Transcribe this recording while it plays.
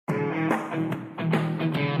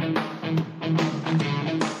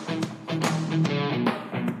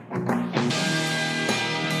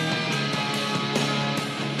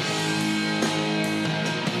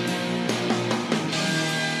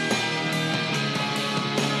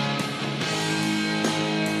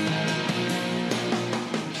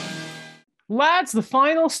Lads, the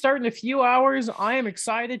final start in a few hours. I am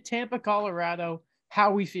excited. Tampa, Colorado.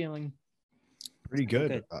 How are we feeling? Pretty I'm good.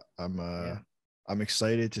 good. Yeah. I'm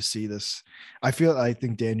excited to see this. I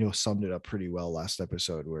think Daniel summed it up pretty well last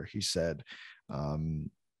episode where he said,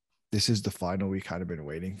 um, this is the final we kind of been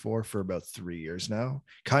waiting for about 3 years now,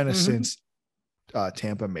 kind of since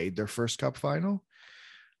Tampa made their first cup final.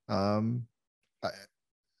 Um,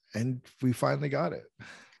 and we finally got it.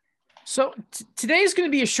 So today's going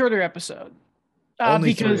to be a shorter episode.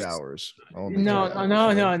 Only because 3 hours.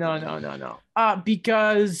 No.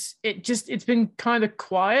 Because it's been kind of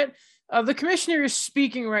quiet. The commissioner is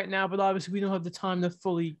speaking right now, but obviously we don't have the time to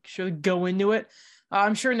fully go into it.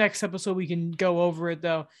 I'm sure next episode we can go over it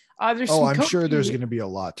though. I'm sure there's going to be a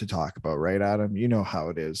lot to talk about, right, Adam? You know how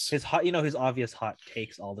it is. His obvious hot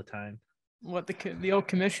takes all the time. What the old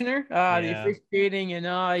commissioner, the officiating and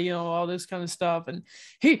all this kind of stuff. And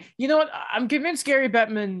I'm convinced Gary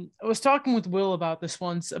Bettman. I was talking with Will about this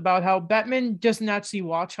once about how Bettman doesn't actually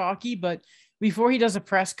watch hockey, but before he does a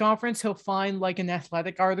press conference, he'll find like an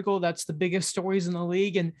athletic article that's the biggest stories in the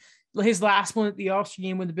league. And his last one at the All-Star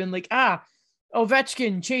game would have been like,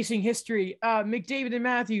 Ovechkin chasing history, McDavid and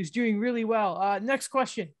Matthews doing really well. Next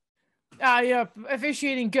question. Yeah,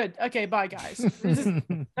 officiating good. Okay, bye guys.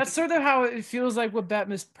 That's sort of how it feels like with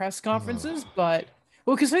Bettman's press conferences, but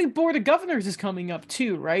because I think Board of Governors is coming up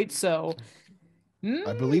too, right? So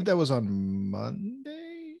I believe that was on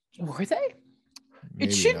Monday. Were they?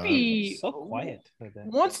 Maybe it should not. be So quiet.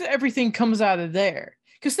 once everything comes out of there.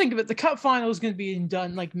 Because think of it, the Cup final is going to be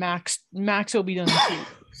done like max will be done in 2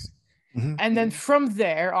 weeks. And then from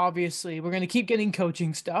there, obviously, we're going to keep getting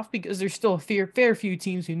coaching stuff because there's still a fair few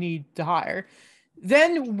teams who need to hire.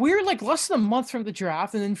 Then we're like less than a month from the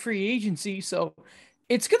draft and then free agency. So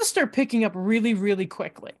it's going to start picking up really, really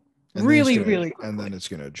quickly. Really quickly. And then it's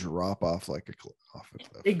going to drop off like off a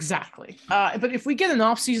cliff. Exactly. But if we get an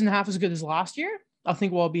off-season half as good as last year, I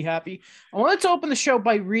think we'll all be happy. I wanted to open the show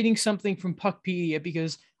by reading something from Puckpedia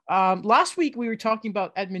because last week we were talking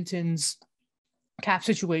about Edmonton's cap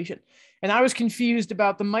situation. And I was confused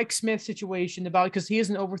about the Mike Smith situation because he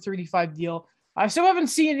has an over 35 deal. I still haven't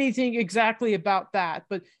seen anything exactly about that,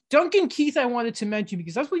 but Duncan Keith, I wanted to mention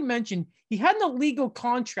because as we mentioned, he had an illegal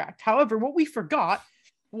contract. However, what we forgot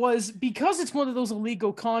was because it's one of those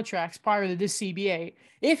illegal contracts prior to this CBA,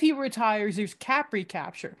 if he retires, there's cap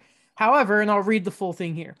recapture. However, and I'll read the full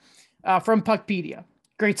thing here from Puckpedia.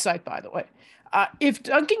 Great site, by the way. If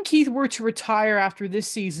Duncan Keith were to retire after this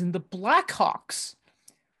season, the Blackhawks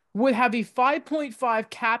would have a 5.5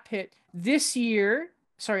 cap hit this year.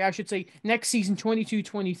 Sorry, I should say next season,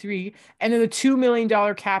 22-23, and then a $2 million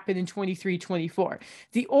cap hit in 23-24.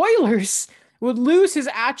 The Oilers would lose his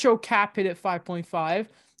actual cap hit at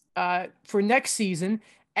 5.5 for next season,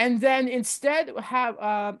 and then instead have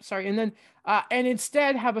have a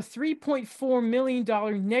 $3.4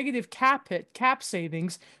 million negative cap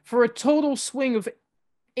savings for a total swing of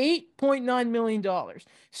 $8.9 million.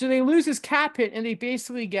 So they lose his cap hit and they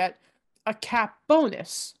basically get a cap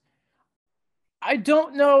bonus. I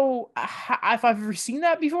don't know if I've ever seen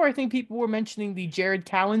that before. I think people were mentioning the Jared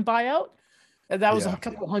Cowan buyout. That was a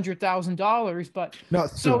couple $100,000, but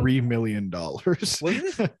not $3 million.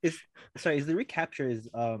 Is the recapture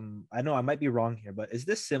I know I might be wrong here, but is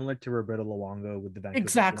this similar to Roberto Luongo with the Vancouver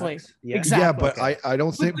Exactly. Canucks? Exactly. Yeah, but I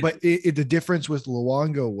don't think. But the difference with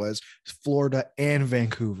Luongo was Florida and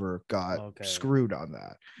Vancouver got screwed on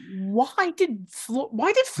that. Why did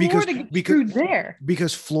Florida get screwed there?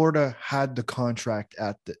 Because Florida had the contract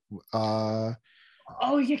at the.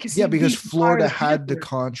 Because Florida had the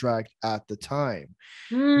contract at the time,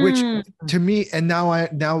 which to me, and now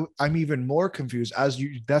I'm even more confused.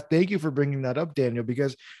 Thank you for bringing that up, Daniel,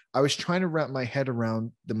 because I was trying to wrap my head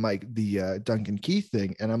around the Duncan Keith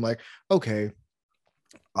thing, and I'm like, okay,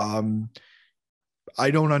 I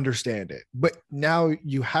don't understand it. But now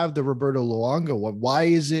you have the Roberto Luongo one. Why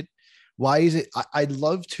is it? I'd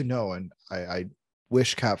love to know, and I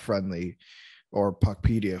wish Cap Friendly or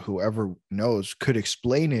Puckpedia, whoever knows, could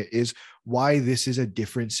explain it, is why this is a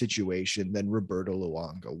different situation than Roberto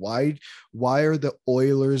Luongo. Why are the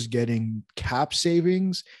Oilers getting cap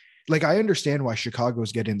savings? Like, I understand why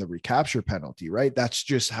Chicago's getting the recapture penalty, right? That's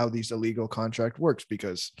just how these illegal contract works,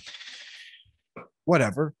 because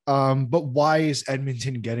whatever. But why is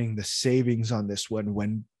Edmonton getting the savings on this one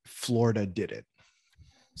when Florida did it?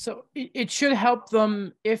 So it should help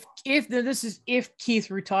them if Keith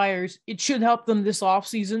retires, it should help them this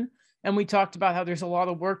offseason. And we talked about how there's a lot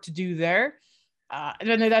of work to do there.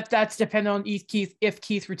 And that's dependent on if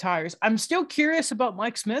Keith retires. I'm still curious about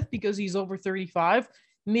Mike Smith because he's over 35,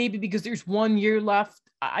 maybe because there's 1 year left.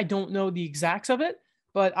 I don't know the exacts of it,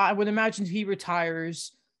 but I would imagine if he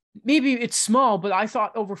retires, maybe it's small, but I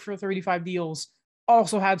thought over for 35 deals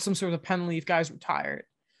also had some sort of penalty if guys retired.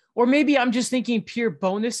 Or maybe I'm just thinking pure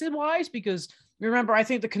bonuses wise, because remember, I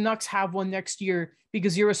think the Canucks have one next year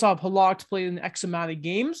because Yaroslav Halak played in X amount of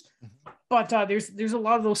games. But there's a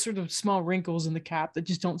lot of those sort of small wrinkles in the cap that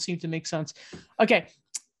just don't seem to make sense. Okay,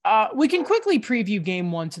 we can quickly preview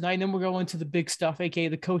game one tonight, and then we'll go into the big stuff, aka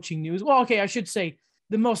the coaching news. Well, okay, I should say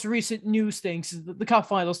the most recent news things is the Cup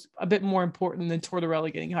finals a bit more important than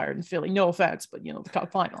Tortorella getting hired in Philly. No offense, but the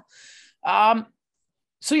Cup final.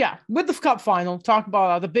 So yeah, with the Cup final, talk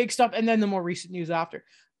about the big stuff and then the more recent news after.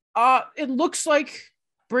 It looks like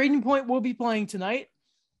Braden Point will be playing tonight.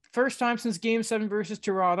 First time since Game 7 versus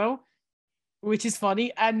Toronto, which is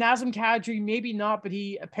funny. And Nazem Kadri, maybe not, but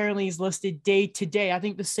he apparently is listed day to day. I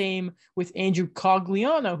think the same with Andrew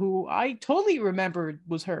Cogliano, who I totally remembered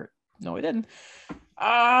was hurt. No, he didn't.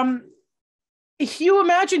 You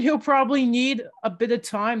imagine he'll probably need a bit of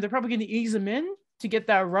time. They're probably going to ease him in to get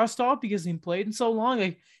that rust off because he's played in so long.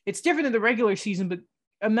 Like, it's different in the regular season, but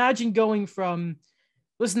imagine going from,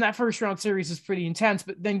 listen, that first round series is pretty intense,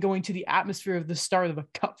 but then going to the atmosphere of the start of a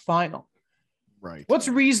Cup final. Right. What's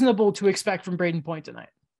reasonable to expect from Braden Point tonight?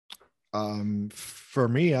 For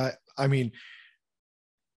me, I mean,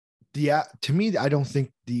 to me, I don't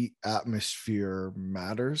think the atmosphere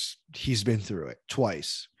matters. He's been through it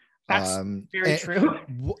twice. That's very true.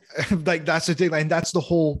 Like, that's the thing, and that's the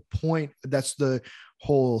whole point. That's the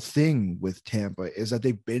whole thing with Tampa, is that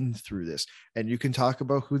they've been through this, and you can talk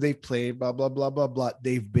about who they played, blah blah blah blah blah.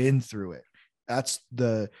 They've been through it. That's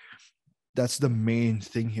the main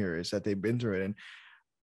thing here, is that they've been through it, and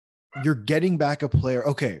you're getting back a player.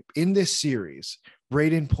 Okay, in this series,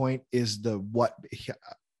 Braden Point is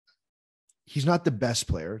he's not the best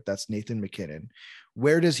player. That's Nathan MacKinnon.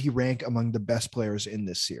 Where does he rank among the best players in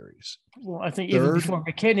this series? Well, I think even before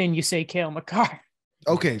MacKinnon, you say Cale Makar.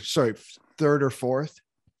 Okay, sorry, third or fourth?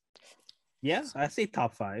 Yeah, I say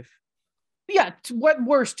top 5. Yeah, what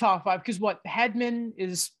worst top 5? Because Hedman,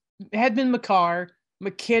 Makar,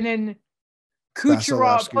 MacKinnon,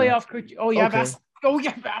 Kucherov, playoff. Oh yeah, okay.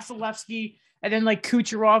 Vasilevsky, and then like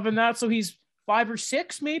Kucherov and that. So he's 5 or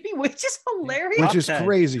 6 maybe, which is hilarious. Which is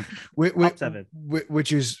crazy. Top 7.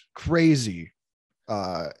 Which is crazy.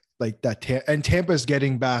 Like that, and Tampa's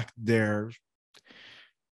getting back their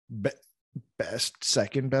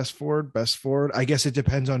second best forward. I guess it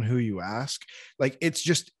depends on who you ask. Like, it's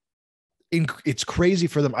just it's crazy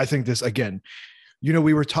for them. I think this, again,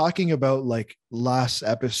 we were talking about, like, last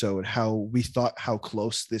episode, how we thought how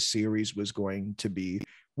close this series was going to be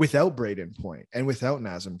without Braden Point and without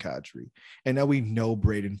Nazem Kadri, and now we know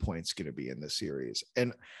Braden Point's going to be in the series.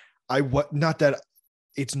 And not that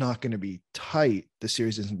it's not going to be tight. The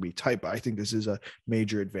series isn't going to be tight, but I think this is a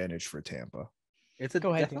major advantage for Tampa. It's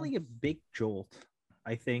definitely a big jolt,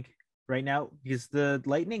 I think, right now, because the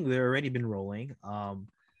Lightning, they've already been rolling.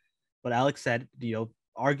 But Alex said,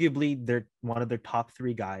 arguably they're one of their top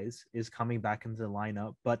 3 guys is coming back into the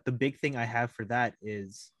lineup. But the big thing I have for that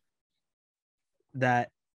is that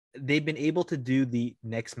they've been able to do the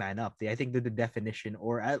next man up. I think they're the definition,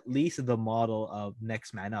 or at least the model of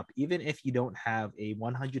next man up. Even if you don't have a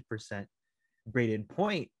 100% Braden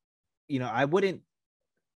Point, I wouldn't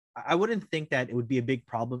think that it would be a big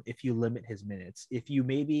problem if you limit his minutes. If you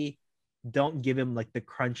maybe don't give him like the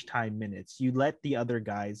crunch time minutes, you let the other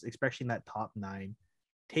guys, especially in that top 9,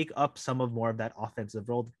 take up some of more of that offensive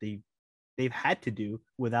role that they've had to do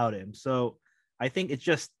without him. So I think it's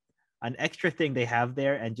just an extra thing they have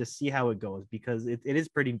there, and just see how it goes, because it is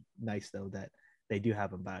pretty nice though that they do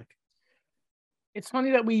have him back. It's funny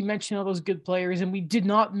that we mentioned all those good players and we did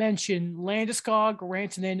not mention Landeskog,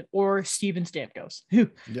 Rantanen, or Steven Stamkos,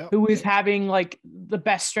 who is having like the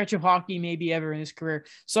best stretch of hockey maybe ever in his career.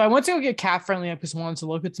 So I went to go get Cap Friendly because I wanted to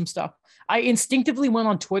look at some stuff. I instinctively went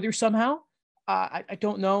on Twitter somehow. I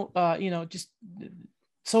don't know, just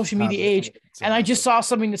social media age. And I just saw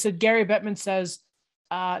something that said Gary Bettman says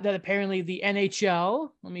that apparently the NHL,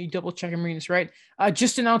 let me double check I'm reading this right,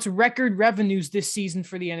 just announced record revenues this season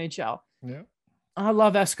for the NHL. Yeah. I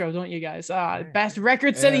love escrow, don't you guys? Best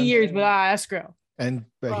record-setting years, but escrow. But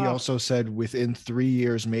he also said within 3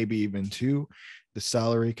 years, maybe even 2, the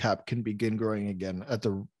salary cap can begin growing again at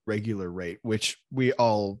the regular rate, which we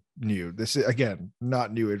all knew. This is, again,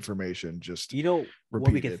 not new information. Just repeated.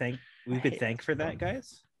 What we could thank for that,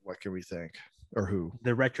 guys. What can we thank? Or who?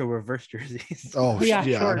 The retro reverse jerseys. Oh yeah,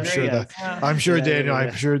 sure, I'm sure Daniel.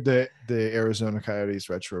 I'm sure the Arizona Coyotes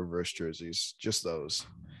retro reverse jerseys, just those.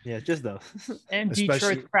 Yeah, just those. And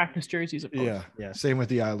Detroit's practice jerseys, of course. Yeah. Same with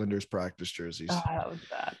the Islanders practice jerseys. Oh, that was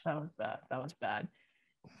bad. That was bad.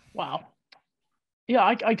 Wow. Yeah,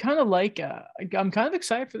 I kind of like. I'm kind of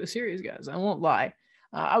excited for the series, guys. I won't lie.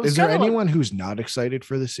 I was Is there kind of anyone who's not excited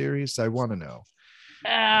for the series? I want to know.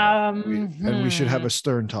 like, And we should have a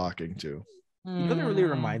stern talking to. You know what it really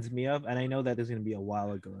reminds me of, and I know that is going to be a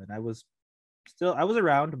while ago, and I was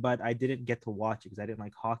around, but I didn't get to watch it because I didn't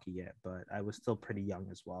like hockey yet, but I was still pretty young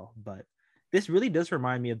as well. But this really does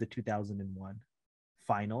remind me of the 2001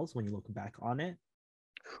 finals when you look back on it,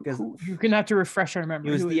 because you're gonna have to refresh our memory.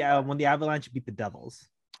 it was when the Avalanche beat the Devils.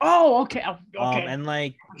 Oh, okay. Okay. And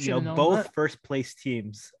like Should've known both that. first place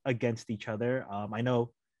teams against each other. I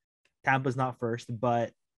know Tampa's not first,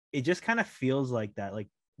 but it just kind of feels like that. Like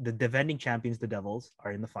the defending champions, the Devils,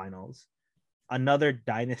 are in the finals. Another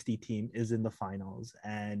dynasty team is in the finals,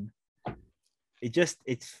 and it's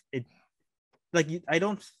like I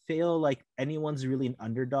don't feel like anyone's really an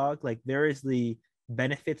underdog. Like there is the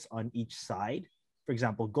benefits on each side, for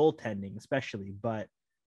example, goaltending especially, but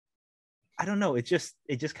I don't know. It just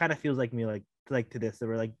kind of feels like me like to this. There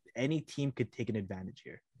were like any team could take an advantage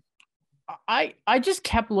here. I just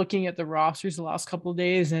kept looking at the rosters the last couple of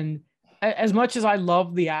days, and as much as I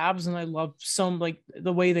love the Abs and I love some like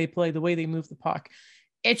the way they play, the way they move the puck,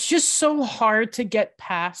 it's just so hard to get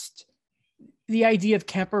past the idea of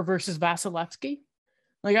Kemper versus Vasilevsky.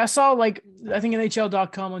 Like I saw, like I think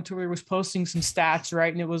NHL.com on Twitter was posting some stats,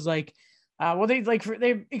 right, and it was like,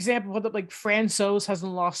 they example put up like Francouz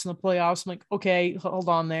hasn't lost in the playoffs. I'm like, okay, hold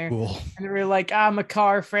on there. Cool. And they were like,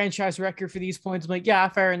 Makar franchise record for these points. I'm like, yeah,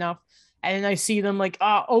 fair enough. And then I see them like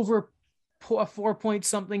over a 4 point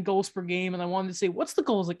something goals per game, and I wanted to say, what's the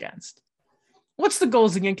goals against? What's the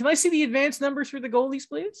goals again? Can I see the advanced numbers for the goalies,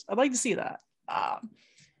 please? I'd like to see that.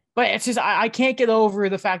 But it's just I can't get over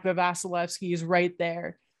the fact that Vasilevsky is right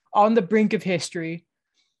there on the brink of history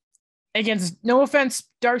against, no offense,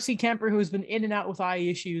 Darcy Kemper, who's been in and out with eye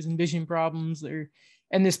issues and vision problems there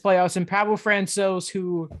in this playoffs, and Pavel Francouz,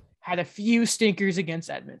 who had a few stinkers against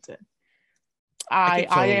Edmonton. I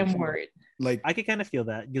am worried. Like I could kind of feel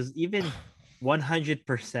that because even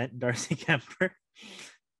 100% Darcy Kemper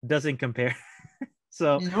doesn't compare.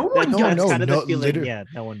 So no one that's does. kind of the feeling. Yeah,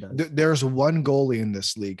 no one does. There's one goalie in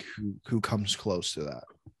this league who comes close to that,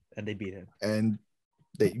 And they beat him. and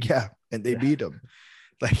they beat him.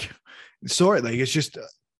 Like, sorry, like it's just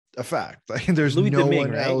a fact. Like, there's Louis no Domingue,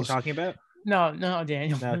 one right? else. You're talking about? No,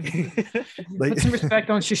 Daniel. No, okay. Like, Put some respect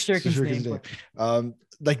on Shesterkin's name.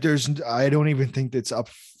 Like I don't even think that's up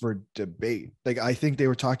for debate. Like I think they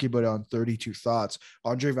were talking about it on 32 Thoughts.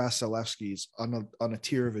 Andrei Vasilevsky's on a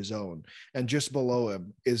tier of his own, and just below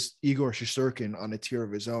him is Igor Shesterkin on a tier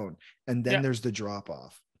of his own, and then there's the drop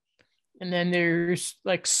off. And then there's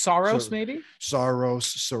like Saros, maybe Saros,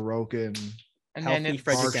 Sorokin, and Healthy then it's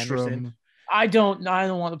Frederick Anderson. I don't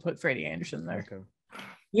want to put Freddie Anderson there. Okay.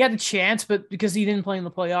 He had a chance, but because he didn't play in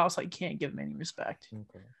the playoffs, I can't give him any respect.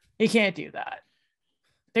 Okay. He can't do that.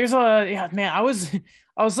 There's I was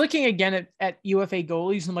looking again at UFA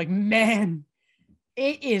goalies, and I'm like, man,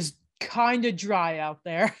 it is kind of dry out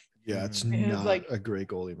there. Yeah, it's And not like a great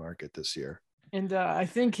goalie market this year. And I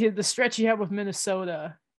think the stretch he had with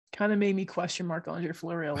Minnesota kind of made me question Marc-Andre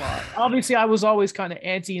Fleury a lot. Obviously, I was always kind of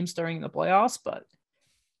anti him starting in the playoffs, but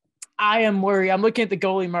I am worried. I'm looking at the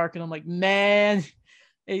goalie market. I'm like, man,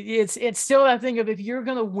 it's still that thing of, if you're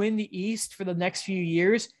going to win the East for the next few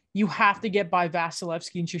years, you have to get by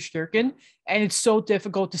Vasilevsky and Shesterkin, and it's so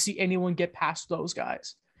difficult to see anyone get past those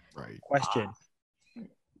guys. Right. Question.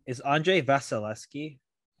 Is Andrei Vasilevsky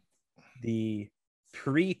the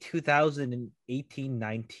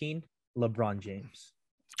pre-2018-19 LeBron James?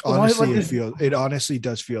 Honestly, it honestly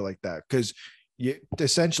does feel like that, because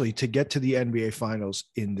essentially to get to the NBA Finals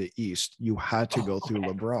in the East, you had to go through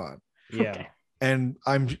LeBron. Yeah. Okay. And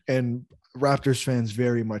Raptors fans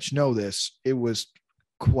very much know this. It was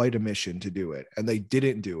quite a mission to do it, and they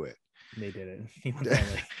didn't do it. They did it. He went to LA.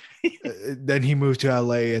 Then he moved to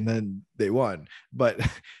LA, and then they won. But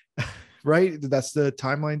right, that's the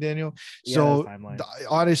timeline, Daniel. Yeah, so that's timeline.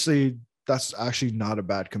 Honestly, that's actually not a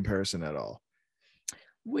bad comparison at all.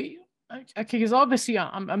 Okay, because obviously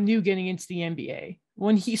I'm new getting into the NBA.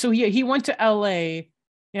 When he went to LA,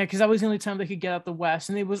 because that was the only time they could get out the West,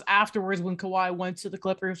 and it was afterwards when Kawhi went to the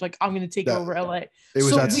Clippers, like, I'm going to take over LA. It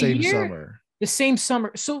was that same summer. The same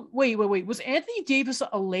summer. So wait. Was Anthony Davis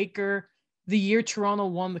a Laker the year Toronto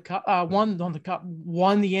won the cup? Won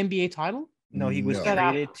the NBA title? No, he was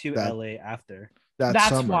traded to LA after. That's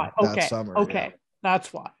summer, why. Okay. That summer, okay. Yeah.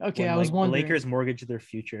 That's why. Okay, When, I was wondering. The Lakers mortgaged their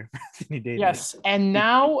future. Yes, and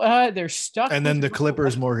now they're stuck. And then the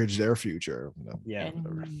Clippers mortgaged their future. Yeah,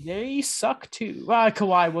 and they suck too.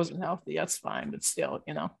 Kawhi wasn't healthy. That's fine, but still,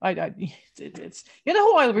 it's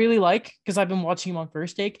who I really like, because I've been watching him on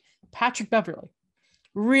First Take. Patrick Beverley.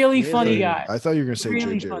 Really Really? funny guy. I thought you were gonna say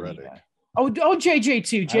Really JJ funny Redick. guy. Oh, JJ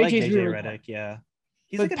too. I like JJ's JJ really Redick. Yeah,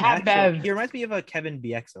 he's But like a Pat natural. Bev- He reminds me of a Kevin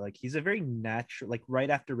Bieksa. Like he's a very natural, like right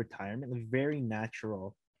after retirement, like very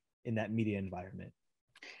natural in that media environment.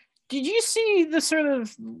 Did you see the sort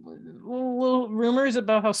of little rumors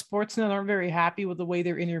about how Sportsnet aren't very happy with the way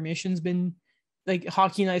their intermission's been, like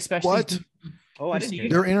Hockey Night especially? What? Oh, I didn't hear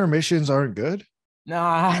Their that. intermissions aren't good.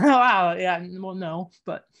 Nah, wow, yeah, well, no,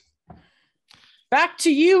 but back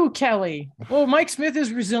to you, Kelly. Well, Mike Smith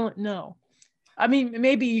is resilient. No, I mean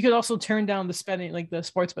maybe you could also turn down the spending, like the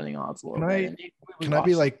sports betting odds a little Can I- bit. and maybe we Can I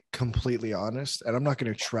be watch- like completely honest? And I'm not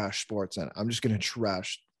going to trash sports, and I'm just going to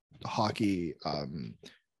trash hockey.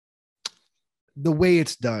 The way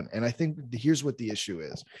it's done. And I think here's what the issue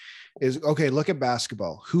is okay, look at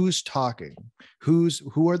basketball. Who's talking? Who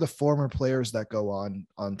are the former players that go on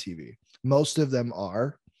TV? Most of them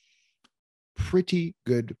are pretty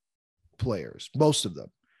good players. Most of them.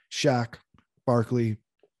 Shaq, Barkley,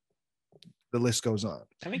 the list goes on.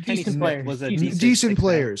 I mean, Kenny Decent Smith players. was a Decent Decent six-man.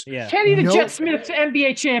 players. Yeah. Kenny the No- Jet Smith,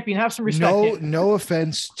 NBA champion. Have some respect. No, here. no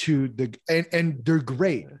offense to the and they're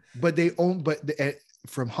great, but they own. But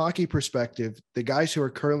from hockey perspective, the guys who are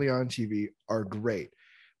currently on TV are great,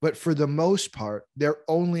 but for the most part, they're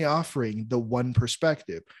only offering the one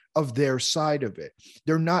perspective of their side of it.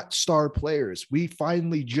 They're not star players. We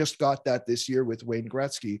finally just got that this year with Wayne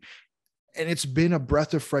Gretzky, and it's been a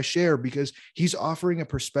breath of fresh air because he's offering a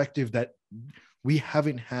perspective that we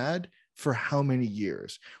haven't had for how many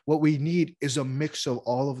years. What we need is a mix of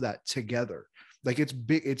all of that together. Like it's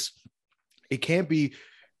big. It can't be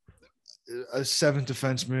a seventh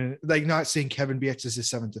defenseman. Like not saying Kevin Bieksa is a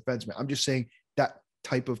seventh defenseman. I'm just saying that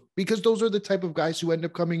type of, because those are the type of guys who end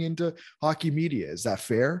up coming into hockey media. Is that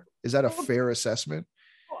fair? Is that a fair assessment?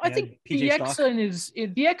 Well, I Yeah, think PJ Stock.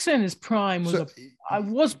 Bieksa in his prime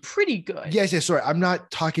was pretty good. Yes. Sorry, I'm not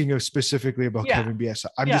talking specifically about Yeah. Kevin Bieksa.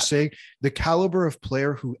 I'm Yeah. just saying the caliber of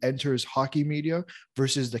player who enters hockey media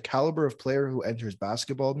versus the caliber of player who enters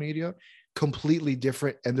basketball media, completely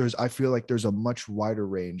different. And I feel like there's a much wider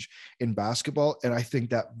range in basketball, and I think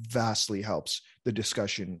that vastly helps the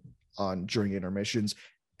discussion during intermissions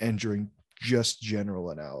and during just general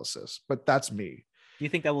analysis. But that's me. Do you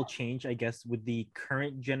think that will change, I guess, with the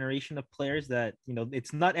current generation of players that,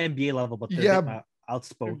 it's not NBA level, but they're Yeah, like,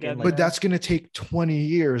 outspoken? But Like, But that's going to take 20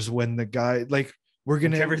 years when the guy, like, we're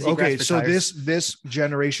going to, Trevor Zegras okay, so retires. this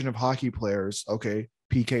generation of hockey players, okay,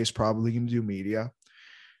 PK is probably going to do media.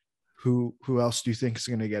 Who else do you think is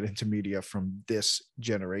going to get into media from this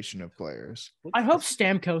generation of players? I hope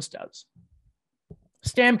Stamkos does.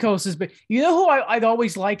 Stamkos is big. You know who I'd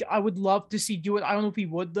always liked? I would love to see do it. I don't know if he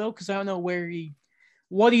would though, because I don't know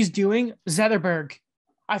what he's doing. Zetterberg,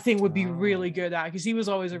 I think would be really good at, because he was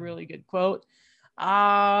always a really good quote.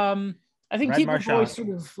 I think Brad people Marchand. always sort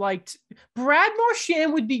of liked Brad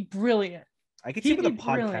Marchand would be brilliant. I could see with a he'd be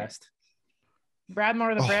brilliant. podcast. The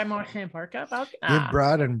Oh. Brad Marchand podcast. Give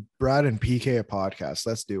Brad and PK a podcast.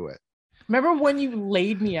 Let's do it. Remember when you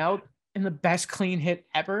laid me out in the best clean hit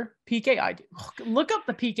ever? PK, I do. Look up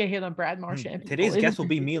the PK hit on Brad Marchand. Today's people. It guest is will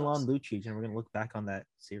be ridiculous. Milan Lucic, and we're going to look back on that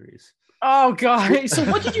series. Oh god! So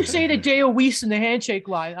what did you say to J.O. Weiss in the handshake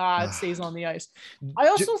line? It stays on the ice. I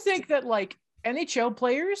also think that like NHL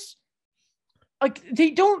players, like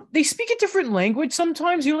they speak a different language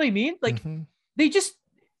sometimes. You know what I mean? Like Mhm.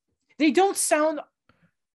 they don't sound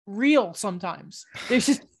real sometimes.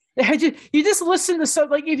 You just listen to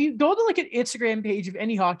stuff. Like if you go to like an Instagram page of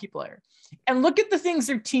any hockey player and look at the things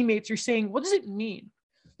their teammates are saying, what does it mean?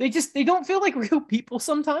 They don't feel like real people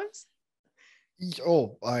sometimes.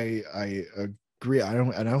 Oh, I agree. I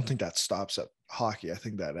don't think that stops at hockey. I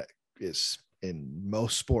think that is in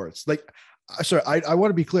most sports. Like, sorry, I want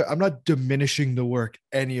to be clear. I'm not diminishing the work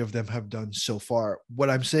any of them have done so far. What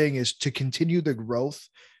I'm saying is to continue the growth,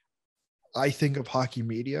 I think, of hockey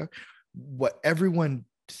media, what everyone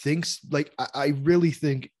thinks, like, I really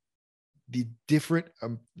think the different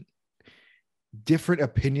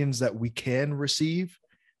opinions that we can receive,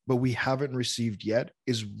 but we haven't received yet,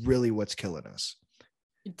 is really what's killing us.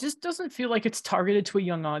 It just doesn't feel like it's targeted to a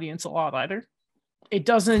young audience a lot either. It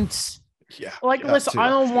doesn't. Yeah. Like, yeah, listen, too. I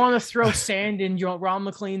don't want to throw sand in Ron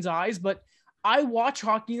McLean's eyes, but I watch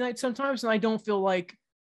Hockey Night sometimes and I don't feel like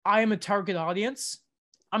I am a target audience.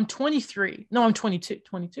 I'm 23. No, I'm 22.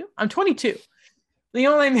 22? I'm 22. You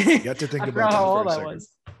know what I mean? You have to think I about forgot that how for old a I second.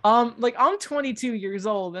 was. Like I'm 22 years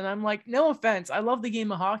old, and I'm like, no offense, I love the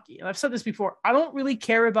game of hockey, and I've said this before. I don't really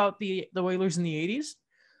care about the Oilers in the 80s.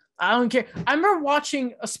 I don't care. I remember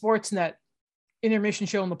watching a Sportsnet intermission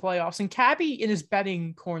show in the playoffs, and Cabby in his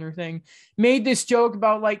betting corner thing made this joke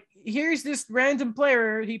about like here's this random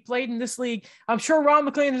player. He played in this league. I'm sure Ron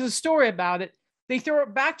McLean has a story about it. They throw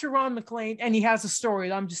it back to Ron McLean and he has a story.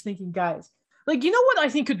 And I'm just thinking, guys, like, you know what I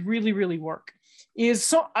think could really, really work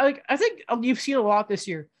is I think you've seen a lot this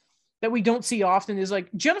year that we don't see often is like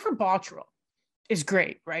Jennifer Botterill is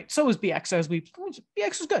great, right? So is BX,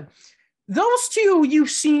 BX is good. Those two you've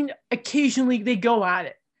seen occasionally, they go at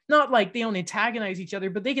it. Not like they don't antagonize each other,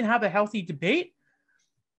 but they can have a healthy debate.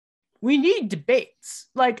 We need debates.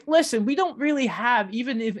 Like, listen, we don't really have,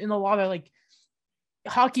 even if in a lot of like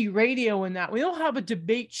hockey radio and that, we don't have a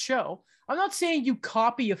debate show. I'm not saying you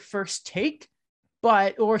copy a First Take,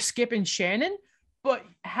 or Skip and Shannon, but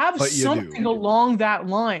have something along that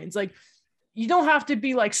lines. Like, you don't have to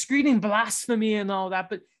be like screaming blasphemy and all that,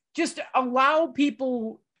 but just allow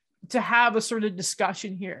people to have a sort of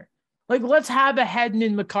discussion here. Like, let's have a Hedman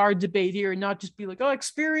and McCarr debate here and not just be like, oh,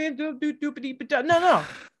 experience, no.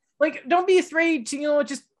 Like, don't be afraid to,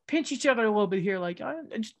 just pinch each other a little bit here. Like,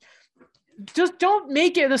 just don't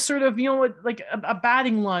make it a sort of, like a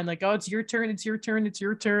batting line. Like, oh, it's your turn.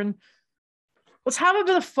 Let's have a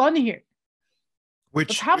bit of fun here.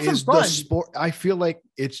 Which is the sport. I feel like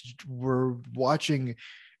we're watching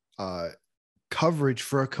coverage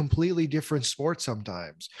for a completely different sport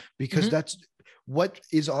sometimes, because that's what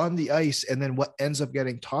is on the ice and then what ends up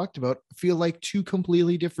getting talked about feel like two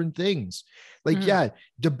completely different things. Like,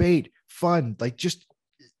 debate, fun, like just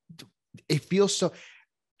it feels so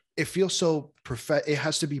it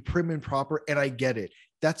has to be prim and proper, and I get it.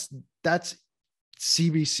 That's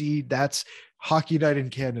CBC, that's Hockey Night in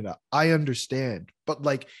Canada. I understand, but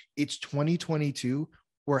like, it's 2022.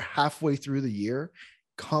 We're halfway through the year.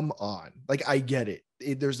 Come on. Like, I get it.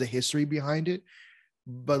 There's the history behind it,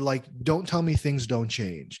 but like, don't tell me things don't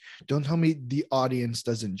change. Don't tell me the audience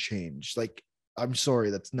doesn't change. Like, I'm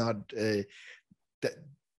sorry. That's not that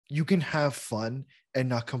you can have fun and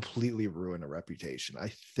not completely ruin a reputation.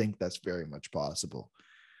 I think that's very much possible.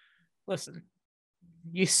 Listen,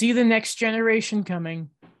 you see the next generation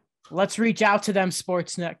coming. Let's reach out to them,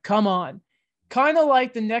 Sportsnet. Come on. Kind of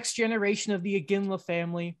like the next generation of the Iginla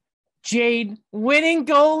family. Jade winning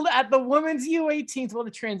gold at the women's U18s. What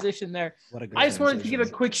a transition there. I just wanted to give a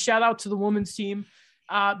quick shout out to the women's team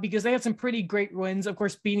because they had some pretty great wins. Of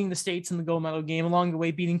course, beating the States in the gold medal game, along the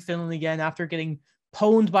way beating Finland again after getting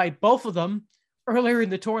pwned by both of them earlier in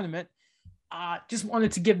the tournament. Just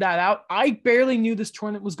wanted to give that out. I barely knew this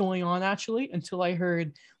tournament was going on actually until I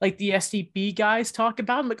heard like the STP guys talk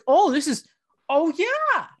about it. I'm like,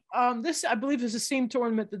 this I believe is the same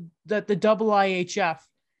tournament that the IIHF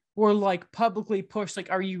were like publicly pushed.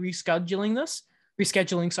 Like, are you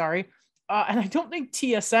rescheduling? Sorry. And I don't think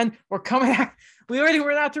TSN were coming. We already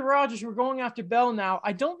went after Rogers. We're going after Bell now.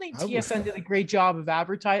 I don't think TSN did a great job of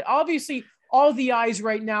advertising. Obviously, all the eyes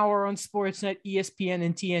right now are on Sportsnet, ESPN,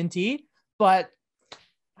 and TNT. But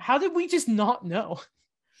how did we just not know?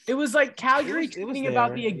 It was like Calgary tweeting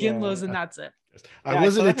about the Iginlas, and that's it. I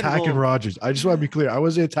wasn't attacking Rogers. I just want to be clear. I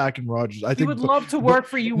wasn't attacking Rogers. I think we would love to work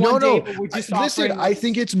for you one day, but we're just listen. I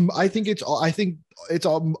think it's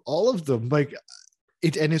all of them. Like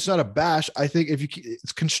and it's not a bash. I think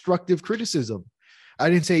it's constructive criticism. I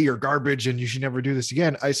didn't say you're garbage and you should never do this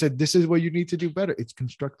again. I said this is what you need to do better. It's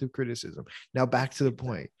constructive criticism. Now back to the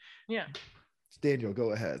point. Yeah. Daniel,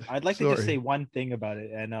 go ahead. I'd like to just say one thing about it.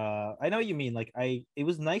 And I know what you mean. Like, it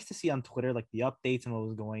was nice to see on Twitter, like the updates and what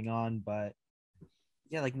was going on, but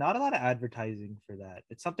yeah, like not a lot of advertising for that.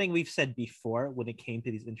 It's something we've said before when it came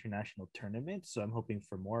to these international tournaments. So I'm hoping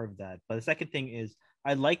for more of that. But the second thing is,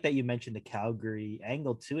 I like that you mentioned the Calgary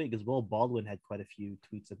angle to it, because Will Baldwin had quite a few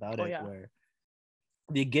tweets about where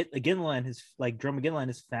the Iginla and his Jarome Iginla and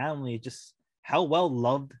his family, just how well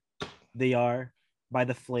loved they are by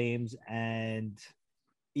the Flames, and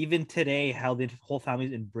even today how the whole family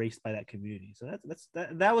is embraced by that community. So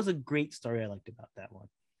that was a great story I liked about that one.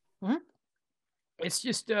 Mm-hmm. It's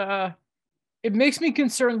just it makes me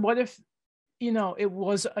concerned. What if it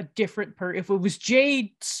was a different if it was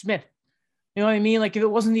Jade Smith, you know what I mean? Like, if it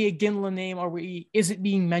wasn't the Iginla name, is it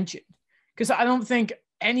being mentioned? Because I don't think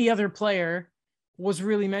any other player was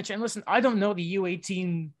really mentioned. And listen, I don't know the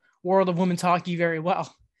U18 world of women's hockey very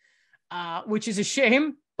well. Which is a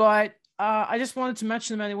shame, but I just wanted to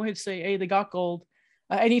mention them anyway to say, hey, they got gold.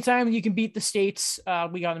 Anytime you can beat the States,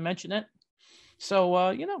 we got to mention it.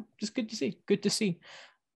 So, just good to see. Good to see.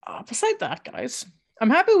 Beside that, guys, I'm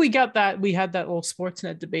happy we had that little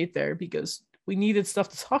Sportsnet debate there because we needed stuff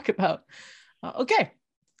to talk about. Okay,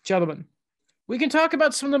 gentlemen, we can talk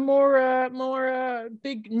about some of the more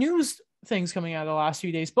big news things coming out of the last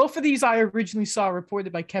few days. Both of these I originally saw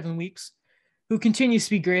reported by Kevin Weeks, who continues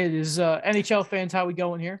to be great at his NHL fans. How we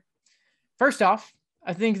going here? First off,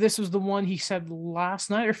 I think this was the one he said last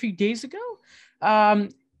night or a few days ago,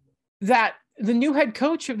 that the new head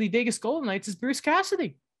coach of the Vegas Golden Knights is Bruce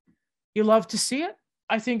Cassidy. You love to see it.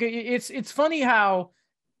 I think it's funny how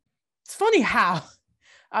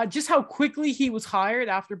just how quickly he was hired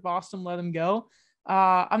after Boston let him go.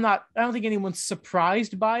 I don't think anyone's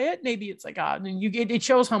surprised by it. Maybe it's like, it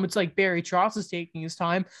shows how much like Barry Trotz is taking his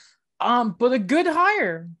time. But a good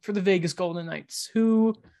hire for the Vegas Golden Knights,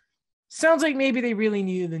 who sounds like maybe they really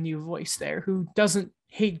needed a new voice there who doesn't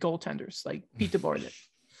hate goaltenders like Pete DeBoer did.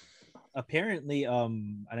 Apparently,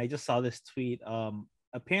 and I just saw this tweet.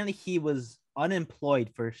 Apparently he was unemployed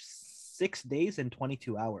for 6 days and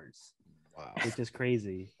 22 hours. Wow. Which is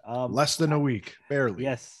crazy. Less than a week, barely.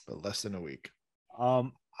 Yes. But less than a week.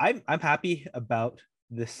 I'm happy about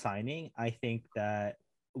this signing. I think that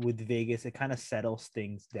with Vegas, it kind of settles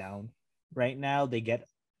things down. Right now, they get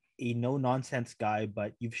a no-nonsense guy,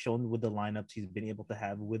 but you've shown with the lineups he's been able to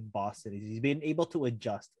have with Boston. He's been able to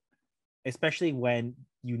adjust, especially when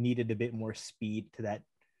you needed a bit more speed to that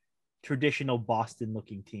traditional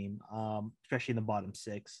Boston-looking team, especially in the bottom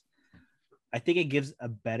six. I think it gives a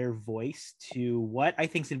better voice to what I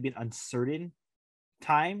think is going to be an uncertain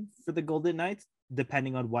time for the Golden Knights,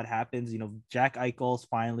 depending on what happens. Jack Eichel's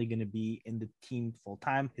finally going to be in the team full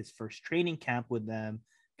time, his first training camp with them,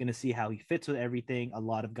 going to see how he fits with everything. A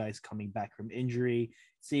lot of guys coming back from injury,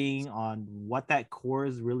 seeing on what that core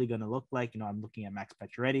is really going to look like. I'm looking at Max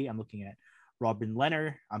Pacioretty. I'm looking at Robin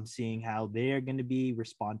Lehner. I'm seeing how they're going to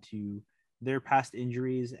respond to their past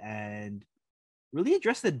injuries and really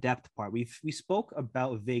address the depth part. We spoke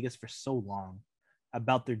about Vegas for so long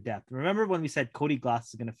about their depth. Remember when we said Cody Glass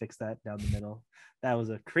is going to fix that down the middle? That was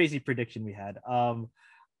a crazy prediction we had. I'm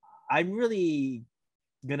really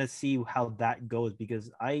going to see how that goes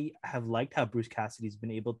because I have liked how Bruce Cassidy's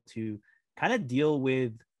been able to kind of deal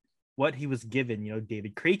with what he was given.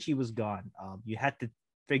 David Krejci was gone. You had to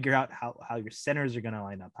figure out how your centers are going to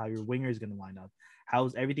line up, how your winger is going to line up,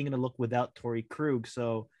 how's everything going to look without Torrey Krug.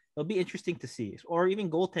 So it'll be interesting to see, or even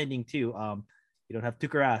goaltending too. You don't have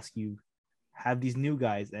Tuukka Rask. You have these new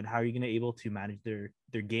guys, and how are you going to able to manage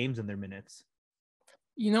their games and their minutes?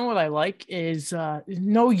 You know what I like is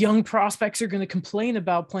no young prospects are going to complain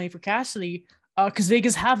about playing for Cassidy because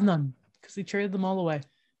Vegas have none because they traded them all away.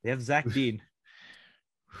 They have Zach Dean.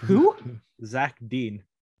 Who? Zach Dean.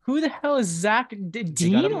 Who the hell is Zach Dean?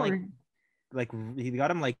 He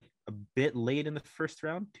got him like a bit late in the first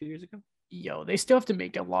round 2 years ago. Yo, they still have to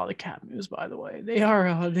make a lot of cap moves. By the way, they're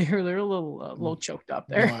a little choked up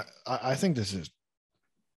there. No, I think this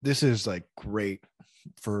is like great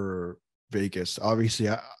for Vegas. Obviously,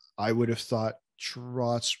 I would have thought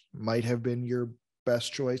Trotz might have been your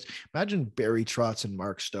best choice. Imagine Barry Trotz and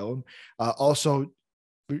Mark Stone. Also,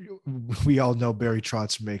 we all know Barry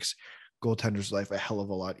Trotz makes goaltenders' life a hell of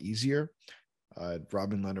a lot easier.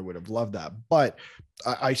 Robin Lehner would have loved that, but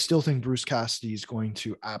I still think Bruce Cassidy is going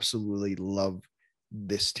to absolutely love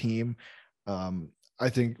this team. I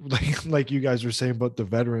think like you guys were saying about the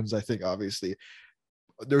veterans, I think obviously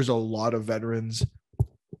there's a lot of veterans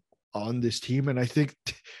on this team. And I think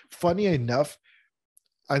funny enough,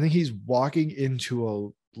 I think he's walking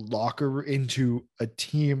into into a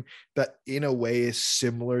team that in a way is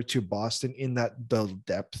similar to Boston in that the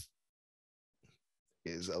depth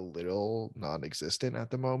is a little non-existent at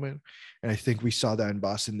the moment. And I think we saw that in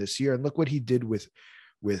Boston this year. And look what he did with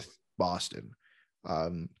Boston.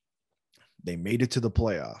 They made it to the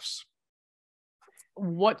playoffs.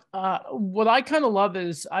 What I kind of love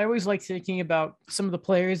is I always like thinking about some of the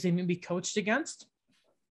players they maybe coached against.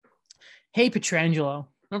 Hey, Pietrangelo.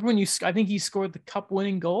 Remember when I think he scored the cup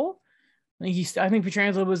winning goal? I think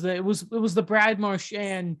Pietrangelo was the Brad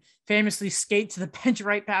Marchand famously skate to the bench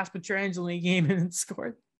right past Pietrangelo in the game and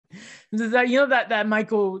scored. That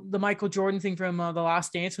Michael Jordan thing from The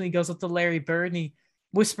Last Dance when he goes up to Larry Bird and he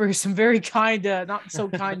whispers some very kind, not so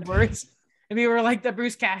kind words. And we were like that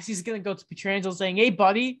Bruce Cassidy's gonna go to Pietrangelo saying, "Hey,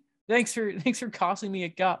 buddy, thanks for costing me a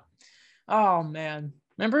cup." Oh man,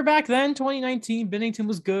 remember back then, 2019, Binnington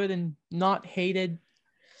was good and not hated.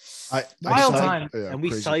 Wild time. And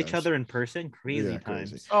we saw each other in person. Crazy times.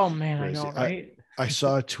 Crazy. Oh man, crazy. I know, right? I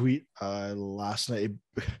saw a tweet last night,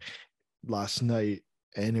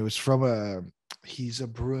 and it was from he's a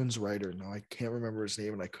Bruins writer. No, I can't remember his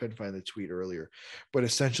name, and I couldn't find the tweet earlier. But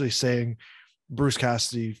essentially saying Bruce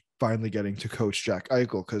Cassidy finally getting to coach Jack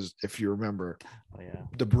Eichel, because if you remember,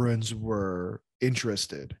 the Bruins were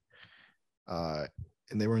interested, and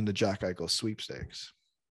they were in the Jack Eichel sweepstakes.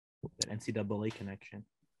 That NCAA connection.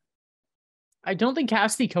 I don't think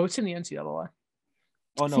Cassidy coached in the NCAA.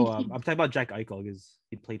 Oh no, I'm talking about Jack Eichel because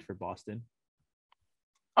he played for Boston.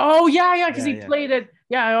 Oh yeah, because Yeah, he yeah. played it.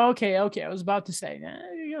 Yeah, okay. I was about to say,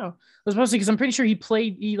 I was supposed to because I'm pretty sure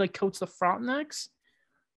he like coached the Frontenacs,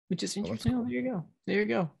 which is Oh, that's interesting. Oh, cool. there you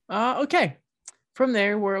go. Okay. From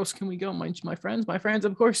there, where else can we go? My friends,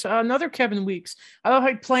 of course, another Kevin Weeks. I love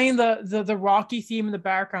how playing the Rocky theme in the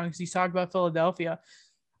background because he's talking about Philadelphia.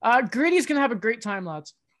 Gritty's gonna have a great time,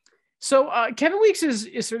 lads. So Kevin Weeks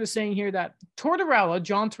is sort of saying here that Tortorella,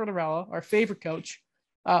 John Tortorella, our favorite coach,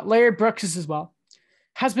 Larry Brooks as well,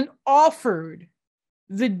 has been offered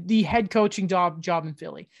the head coaching job in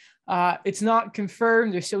Philly. It's not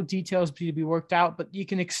confirmed. There's still details to be worked out, but you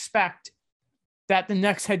can expect that the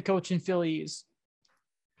next head coach in Philly is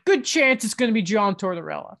good chance it's going to be John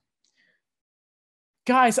Tortorella.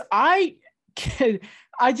 Guys, I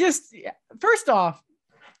just first off,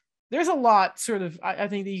 there's a lot sort of I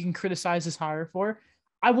think that you can criticize this hire for.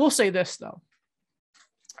 I will say this though.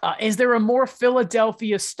 Is there a more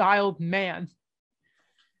Philadelphia styled man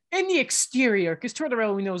in the exterior? Because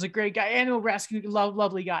Tortorella, we know, is a great guy and a rescue,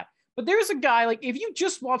 lovely guy. But there's a guy, like, if you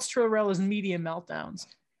just watch Tortorella's media meltdowns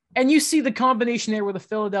and you see the combination there with the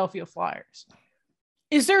Philadelphia Flyers,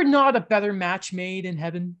 is there not a better match made in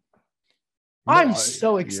heaven? No, I'm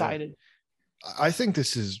so excited. Yeah. I think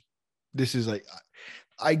this is like,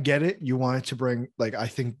 I get it. You wanted to bring, like, I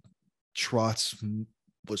think Trotz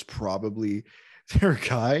was probably their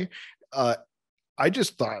guy. I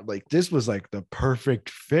just thought like this was like the perfect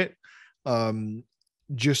fit.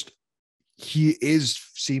 Just he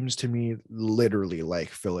seems to me literally like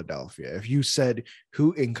Philadelphia. If you said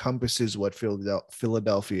who encompasses what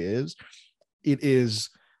Philadelphia is, it is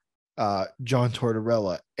John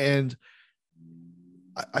Tortorella. And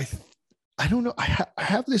I don't know. I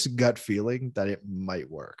have this gut feeling that it might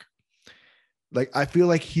work. Like, I feel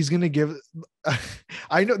like he's going to give,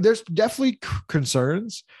 I know there's definitely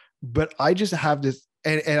concerns, but I just have this.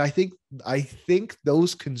 And I think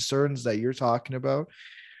those concerns that you're talking about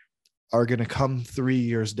are going to come 3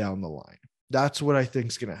 years down the line. That's what I think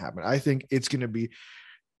is going to happen. I think it's going to be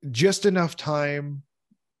just enough time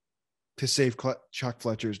to save Chuck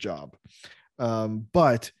Fletcher's job.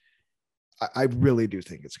 But I really do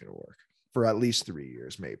think it's going to work for at least 3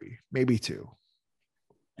 years, maybe 2.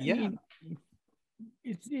 Yeah. I mean,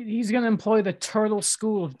 he's going to employ the Turtle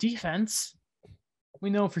School of Defense. We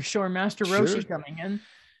know for sure Master Roshi coming in.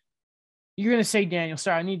 You're going to say, Daniel,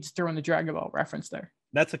 sorry, I need to throw in the Dragon Ball reference there.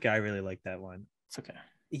 That's okay. I really like that one. It's okay.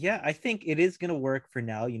 Yeah, I think it is going to work for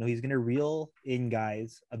now. You know, he's going to reel in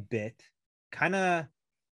guys a bit, kind of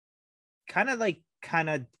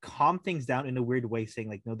calm things down in a weird way, saying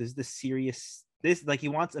like, no, he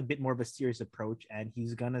wants a bit more of a serious approach. And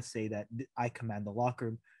he's going to say that I command the locker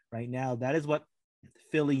room right now. That is what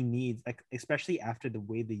Philly needs, like, especially after the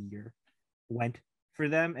way the year went for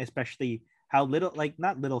them, especially how little, like,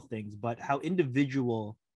 not little things, but how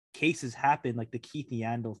individual cases happen, like the Keith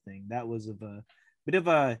Yandel thing. That was a bit of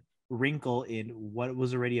a wrinkle in what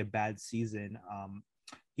was already a bad season.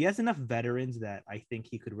 He has enough veterans that I think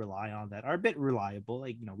he could rely on that are a bit reliable.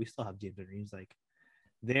 Like, you know, we still have James Reeves like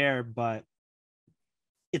there, but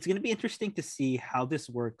it's going to be interesting to see how this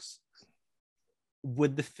works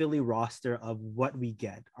with the Philly roster of what we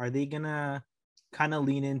get. Are they going to kind of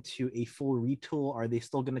lean into a full retool? Are they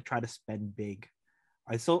still going to try to spend big?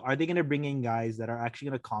 Are they going to bring in guys that are actually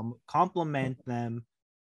going to complement them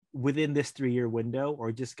within this 3-year window,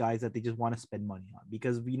 or just guys that they just want to spend money on?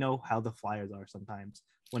 Because we know how the Flyers are sometimes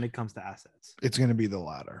when it comes to assets. It's going to be the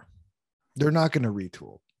latter. They're not going to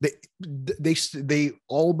retool. They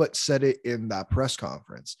all but said it in that press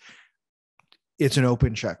conference. It's an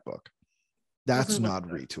open checkbook. That's not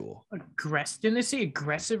retool. Didn't they say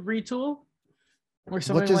aggressive retool? Or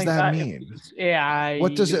something what does like that mean? Yeah.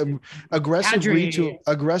 What does it aggressive retool?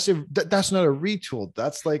 Aggressive. That's not a retool.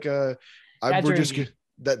 That's like we're just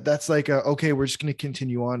that's like okay. We're just going to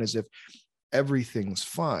continue on as if everything's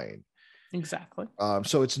fine. Exactly.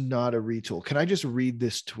 So it's not a retool. Can I just read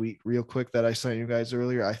this tweet real quick that I sent you guys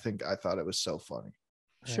earlier? I thought it was so funny.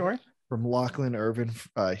 Sure. From Lachlan Irvin.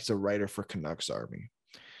 He's a writer for Canucks Army.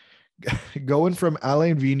 Going from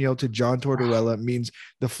Alain Vigneault to John Tortorella means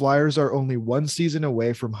the Flyers are only one season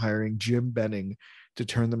away from hiring Jim Benning to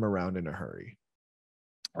turn them around in a hurry.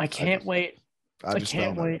 I can't wait. I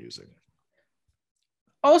can't wait. Amusing.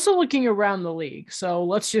 Also looking around the league. So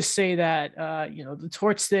let's just say that, the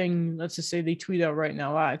Torts thing, let's just say they tweet out right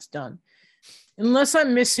now, it's done. Unless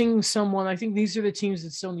I'm missing someone, I think these are the teams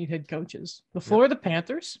that still need head coaches. The Florida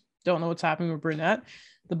Panthers, don't know what's happening with Brunette.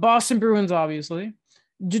 The Boston Bruins, obviously.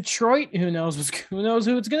 Detroit, who knows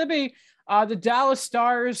who it's going to be. The Dallas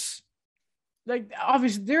Stars, like,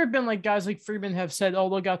 obviously there have been like guys like Friedman have said, oh,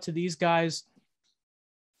 look out to these guys.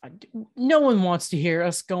 No one wants to hear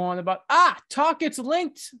us go on about talk gets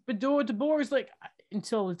linked, Bedore DeBoer's like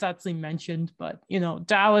until it's actually mentioned. But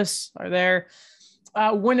Dallas are there.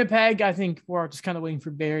 Winnipeg, I think we're just kind of waiting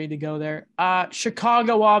for Barry to go there.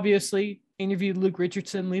 Chicago, obviously, interviewed Luke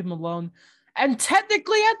Richardson, leave him alone. And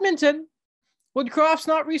technically Edmonton. Woodcroft's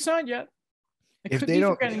not re-signed yet. I could be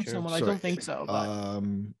forgetting someone. Sorry. I don't think so. But.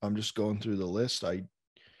 I'm just going through the list.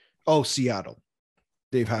 Seattle.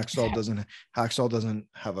 Dave Hackstall doesn't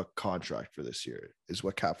have a contract for this year, is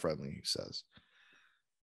what Cap Friendly says.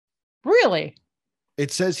 Really?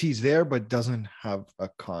 It says he's there, but doesn't have a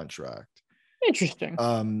contract. Interesting.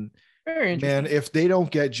 Very interesting. Man, if they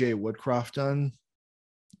don't get Jay Woodcroft done,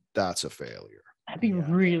 that's a failure. That'd be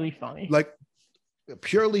really funny. Like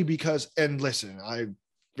purely because, and listen, I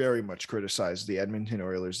very much criticized the Edmonton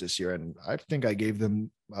Oilers this year, and I think I gave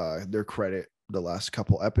them their credit the last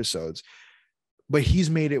couple episodes, but he's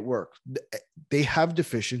made it work. They have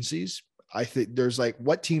deficiencies. I think there's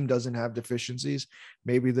what team doesn't have deficiencies?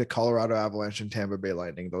 Maybe the Colorado Avalanche and Tampa Bay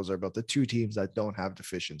Lightning. Those are about the two teams that don't have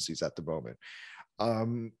deficiencies at the moment.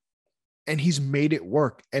 And he's made it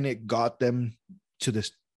work, and it got them to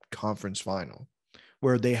this conference final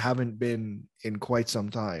where they haven't been in quite some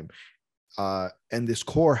time. And this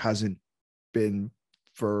core hasn't been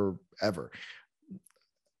forever.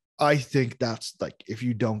 I think that's if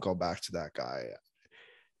you don't go back to that guy,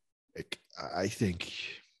 I think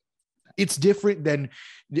it's different than,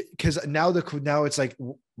 because now it's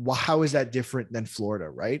how is that different than Florida,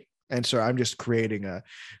 right? And so I'm just creating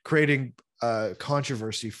a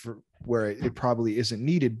controversy for where it probably isn't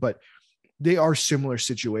needed, but they are similar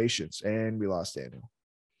situations. And we lost Daniel.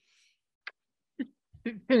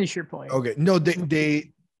 Finish your point. Okay, no,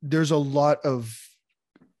 there's a lot of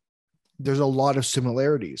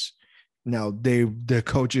similarities. Now the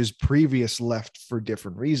coaches previous left for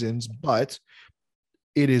different reasons, but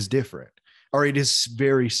it is different, or it is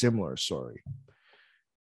very similar. Sorry.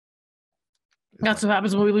 That's what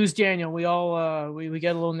happens when we lose Daniel. We all we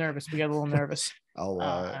get a little nervous.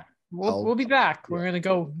 We'll be back. We're gonna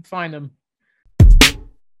go find him.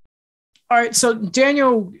 All right, so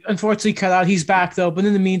Daniel unfortunately cut out. He's back though, but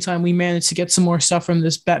in the meantime, we managed to get some more stuff from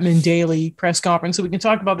this Bettman Daily press conference, so we can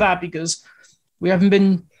talk about that because we haven't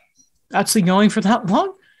been actually going for that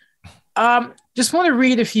long. Just want to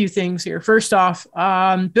read a few things here. First off,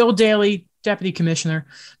 Bill Daly, deputy commissioner,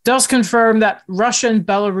 does confirm that Russia and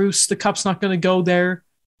Belarus, the cup's not going to go there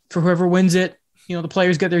for whoever wins it. The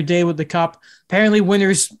players get their day with the cup. Apparently,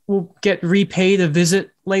 winners will get repaid a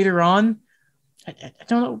visit later on. I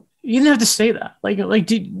don't know. You didn't have to say that.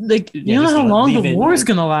 You know how long the war is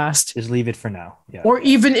going to last? Just leave it for now. Yeah. Or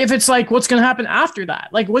even if it's what's going to happen after that?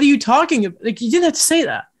 What are you talking about? You didn't have to say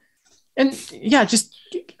that. And yeah, just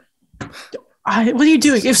what are you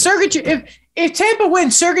doing? If Tampa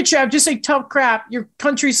wins, Sergachev just tough crap. Your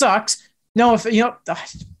country sucks. No, if you know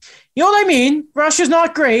what I mean. Russia's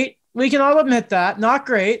not great. We can all admit that. Not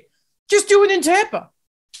great. Just do it in Tampa.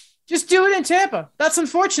 That's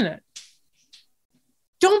unfortunate.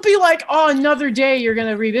 Don't be another day you're going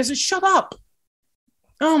to revisit. Shut up.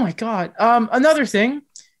 Oh, my God. Another thing,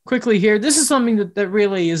 quickly here. This is something that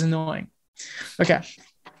really is annoying. Okay.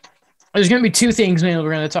 There's going to be two things mainly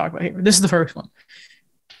we're going to talk about here. This is the first one.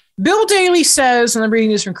 Bill Daly says, and I'm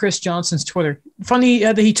reading this from Chris Johnson's Twitter. Funny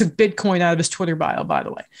that he took Bitcoin out of his Twitter bio, by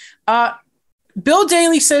the way. Bill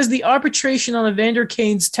Daly says the arbitration on Evander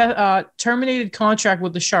Kane's terminated contract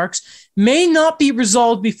with the Sharks may not be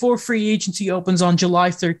resolved before free agency opens on July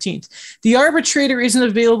 13th. The arbitrator isn't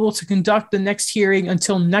available to conduct the next hearing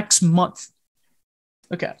until next month.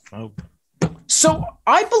 Okay. Oh. So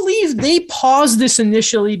I believe they paused this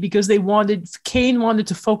initially because Kane wanted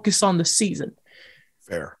to focus on the season.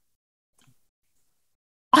 Fair.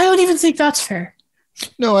 I don't even think that's fair.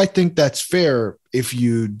 No, I think that's fair if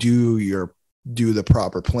you do the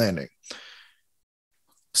proper planning.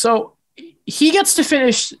 So he gets to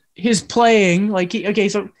finish his playing.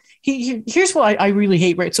 Here's what I really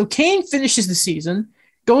hate, right? So Kane finishes the season,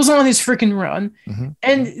 goes on his freaking run,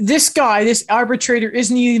 and this arbitrator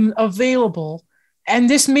isn't even available, and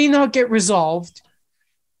this may not get resolved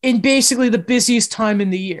in basically the busiest time in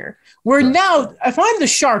the year. Where now, if I'm the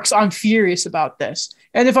Sharks, I'm furious about this.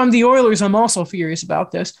 And if I'm the Oilers, I'm also furious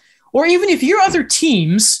about this. Or even if you're other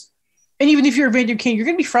teams, and even if you're Evander Kane, you're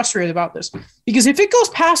going to be frustrated about this. Because if it goes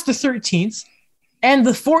past the 13th and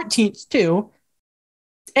the 14th too,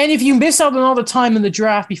 and if you miss out on all the time in the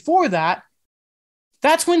draft before that,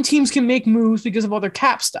 that's when teams can make moves because of other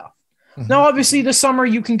cap stuff. Now, obviously, this summer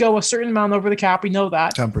you can go a certain amount over the cap. We know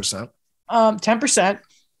that. 10%. 10%.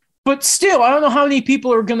 But still, I don't know how many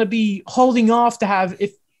people are going to be holding off to have,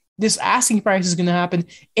 if this asking price is going to happen.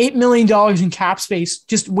 $8 million in cap space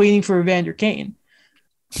just waiting for Evander Kane.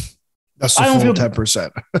 That's the full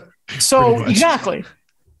 10%. So exactly.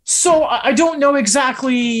 So I don't know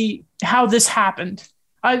exactly how this happened.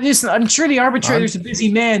 I'm sure the arbitrator's a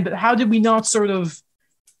busy man, but how did we not sort of,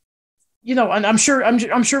 and I'm sure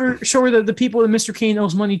that the people that Mr. Kane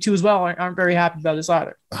owes money to as well aren't very happy about this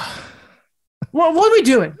either. What are we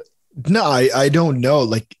doing? No, I don't know.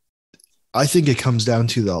 Like, I think it comes down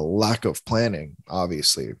to the lack of planning,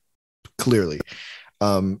 obviously, clearly.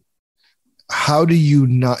 How do you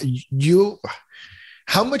not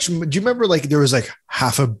how much do you remember? Like, there was like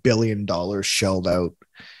 $500 million shelled out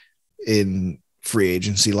in free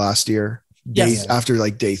agency last year, yes. After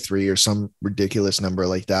like day 3 or some ridiculous number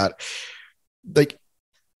like that. Like,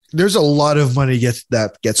 there's a lot of money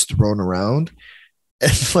that gets thrown around,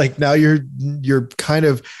 and like now you're kind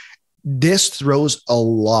of, this throws a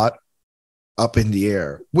lot up in the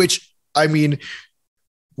air, which, I mean,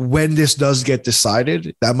 when this does get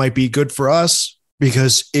decided, that might be good for us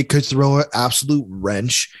because it could throw an absolute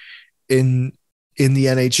wrench in the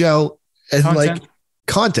NHL and like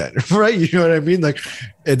content, right? You know what I mean? Like,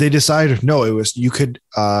 they decided, no, it was, you could,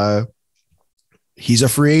 he's a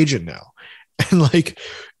free agent now. And like,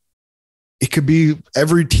 it could be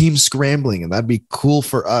every team scrambling, and that'd be cool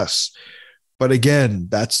for us. But again,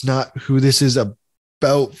 that's not who this is about.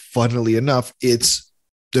 Funnily enough, it's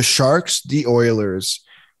the Sharks, the Oilers,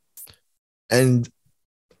 and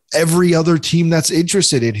every other team that's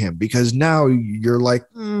interested in him, because now you're like,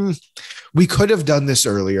 we could have done this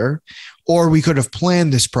earlier, or we could have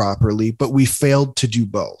planned this properly, but we failed to do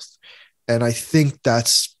both. And I think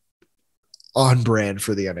that's on brand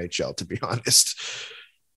for the NHL, to be honest.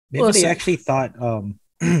 Maybe they actually thought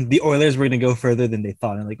the Oilers were going to go further than they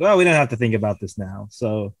thought. And like, well, we don't have to think about this now.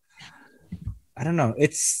 So I don't know.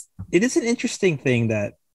 It is an interesting thing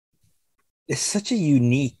that is such a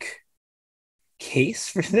unique case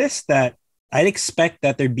for this, that I'd expect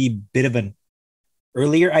that there'd be a bit of an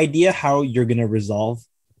earlier idea how you're going to resolve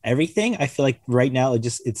everything. I feel like right now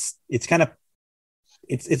it's kind of,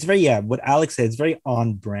 it's very, what Alex said, it's very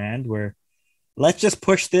on brand, where let's just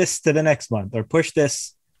push this to the next month, or push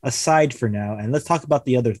this aside for now, and let's talk about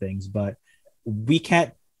the other things, but we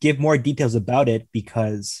can't give more details about it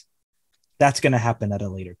because that's going to happen at a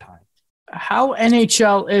later time. How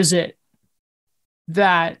NHL is it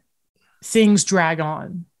that things drag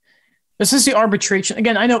on? This is the arbitration.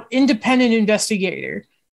 Again, I know independent investigator,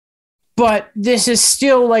 but this is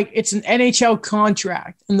still like, it's an NHL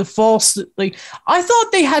contract, and the false, like, I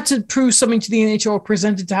thought they had to prove something to the NHL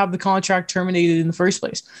presented to have the contract terminated in the first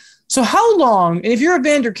place. So how long, and if you're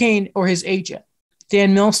Evander Kane or his agent,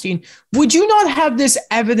 Dan Milstein, would you not have this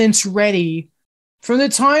evidence ready from the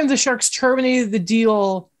time the Sharks terminated the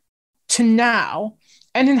deal to now?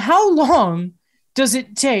 And then how long does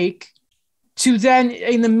it take to then,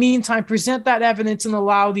 in the meantime, present that evidence and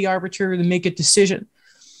allow the arbitrator to make a decision?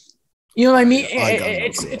 You know what I mean?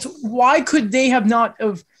 It's why could they have not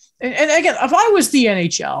of? And again, if I was the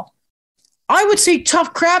NHL, I would say,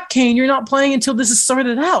 tough crap, Kane. You're not playing until this is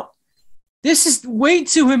sorted out. This is way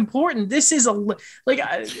too important. This is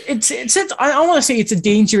it's I want to say it's a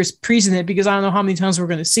dangerous precedent, because I don't know how many times we're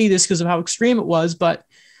going to see this because of how extreme it was. But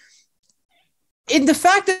in the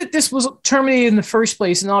fact that this was terminated in the first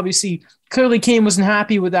place, and obviously clearly Kane wasn't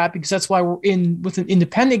happy with that, because that's why we're in with an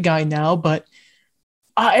independent guy now. But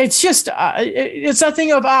it's just it's that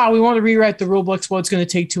thing of we want to rewrite the rule books. Well, it's going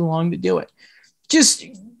to take too long to do it. Just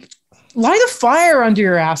light a fire under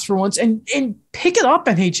your ass for once and pick it up,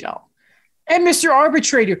 NHL. And Mr.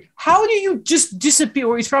 Arbitrator, how do you just disappear?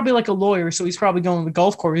 Well, he's probably like a lawyer, so he's probably going to the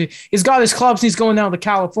golf course. He's got his clubs, and he's going down to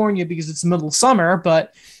California because it's the middle of summer.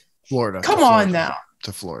 But Florida, come on now,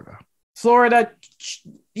 to Florida,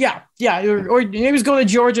 yeah, or maybe he's going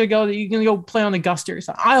to Georgia. You can go play on Augusta or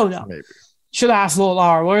something. I don't know. Maybe should have asked Lil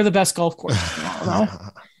Lar, what are the best golf courses? I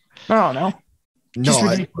don't know.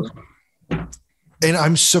 And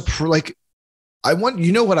I'm surprised. Like,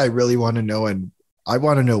 what I really want to know, and I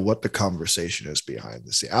want to know what the conversation is behind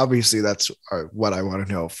the scene. Obviously, that's what I want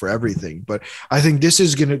to know for everything. But I think this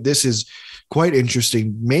is quite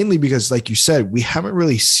interesting, mainly because, like you said, we haven't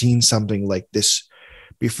really seen something like this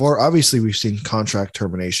before. Obviously, we've seen contract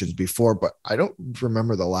terminations before, but I don't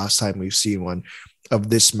remember the last time we've seen one of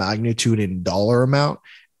this magnitude in dollar amount.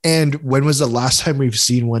 And when was the last time we've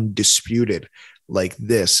seen one disputed like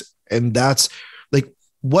this? And that's like,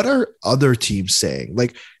 what are other teams saying?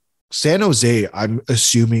 Like, San Jose, I'm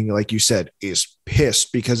assuming, like you said, is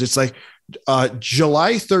pissed because it's like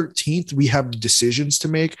July 13th, we have decisions to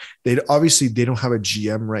make. They don't have a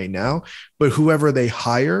GM right now, but whoever they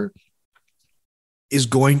hire, is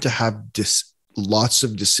going to have lots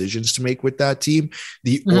of decisions to make with that team.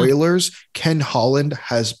 The Oilers, Ken Holland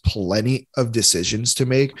has plenty of decisions to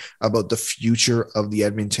make about the future of the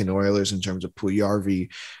Edmonton Oilers in terms of Puljujarvi.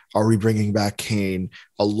 Are we bringing back Kane?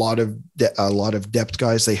 A lot of depth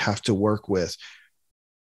guys they have to work with.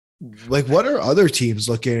 Like, what are other teams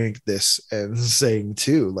looking at this and saying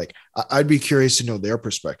too? Like, I'd be curious to know their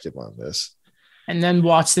perspective on this. And then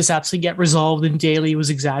watch this actually get resolved and Daly was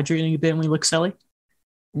exaggerating a bit when we look silly.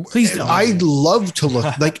 Please don't. I'd love to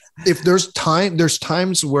look like if there's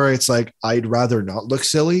times where it's like, I'd rather not look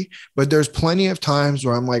silly, but there's plenty of times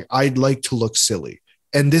where I'm like, I'd like to look silly.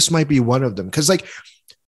 And this might be one of them. Cause like,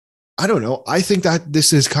 I don't know. I think that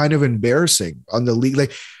this is kind of embarrassing on the league.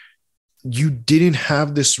 Like, you didn't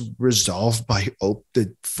have this resolved by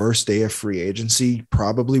the first day of free agency,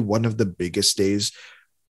 probably one of the biggest days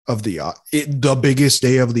of the biggest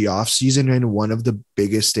day of the off season and one of the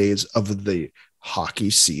biggest days of the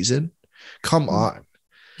hockey season. Come on.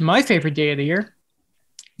 My favorite day of the year.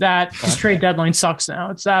 That his trade deadline sucks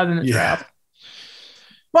now. It's out in the draft.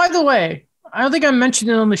 By the way, I don't think I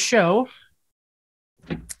mentioned it on the show.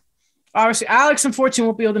 Obviously, Alex unfortunately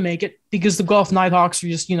won't be able to make it because the Guelph Nighthawks are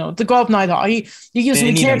just, the Guelph Nighthawks.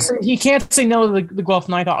 He can't say no to the Guelph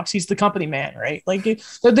Nighthawks. He's the company man, right? Like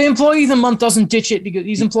the employee of the month doesn't ditch it because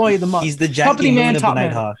he's employee of the month. He's the company man of the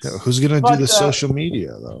Nighthawks. Yeah, who's gonna do the social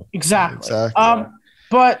media though? Exactly.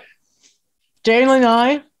 But Daniel and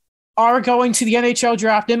I are going to the NHL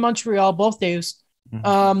draft in Montreal both days.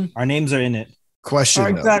 Our names are in it.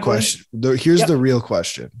 Question. Here's the real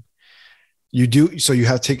question. You do, so you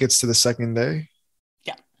have tickets to the second day?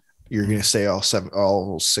 Yeah. You're going to say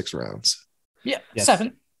all 6 rounds? Yeah, yes.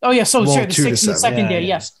 7. Oh, yeah, so sure, the 6th and the second day,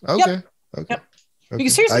 yes. Okay. Yep. Okay. Yep.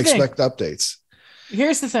 Because here's the thing. I expect updates.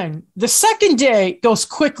 Here's the thing. The second day goes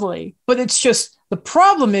quickly, but it's just, the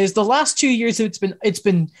problem is the last 2 years it's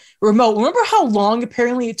been remote. Remember how long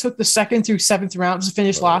apparently it took the 2nd through 7th rounds to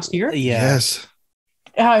finish last year? Yes.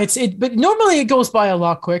 But normally it goes by a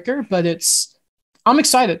lot quicker, but I'm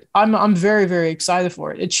excited. I'm very, very excited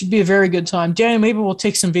for it. It should be a very good time. Daniel, maybe we'll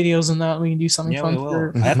take some videos on that. We can do something fun.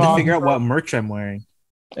 I have to figure out what merch I'm wearing.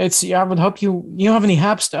 I would hope you don't have any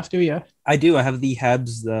Habs stuff, do you? I do. I have the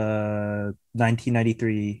Habs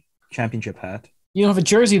 1993 championship hat. You don't have a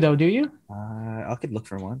jersey though, do you? I could look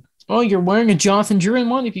for one. Well, you're wearing a Jonathan Drouin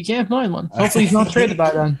one if you can't find one. Hopefully he's not traded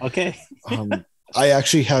by then. Okay. I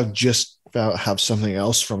actually have something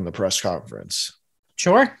else from the press conference.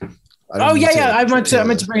 Sure. I meant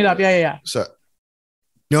to bring it up. Yeah. So,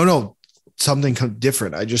 no, something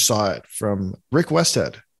different. I just saw it from Rick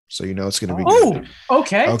Westhead, so it's going to be. Good.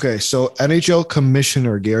 Okay. Okay, so NHL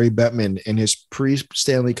Commissioner Gary Bettman, in his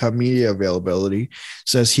pre-Stanley Cup media availability,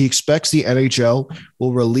 says he expects the NHL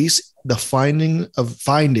will release the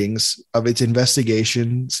findings of its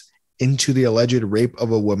investigations into the alleged rape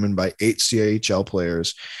of a woman by 8 CHL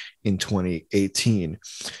players in 2018.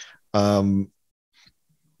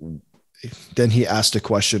 Then he asked a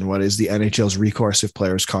question: what is the NHL's recourse if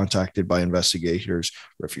players contacted by investigators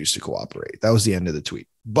refuse to cooperate? That was the end of the tweet.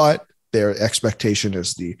 But their expectation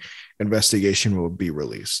is the investigation will be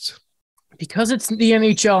released. Because it's the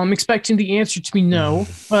NHL, I'm expecting the answer to be no.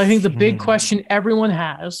 But I think the big question everyone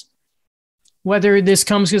has, whether this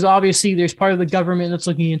comes, because obviously there's part of the government that's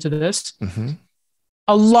looking into this.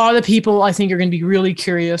 A lot of people, I think, are going to be really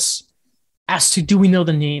curious as to, do we know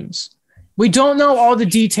the names? We don't know all the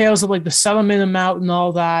details of like the settlement amount and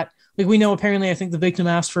all that. Like we know apparently, I think the victim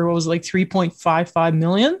asked for what was like $3.55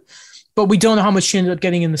 million, but we don't know how much she ended up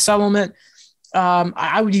getting in the settlement.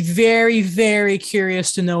 I would be very, very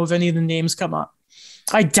curious to know if any of the names come up.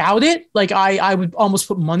 I doubt it. Like I would almost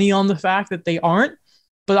put money on the fact that they aren't,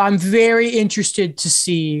 but I'm very interested to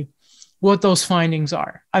see what those findings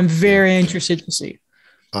are. I'm very interested to see.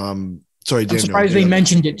 Sorry, Daniel. I'm surprised they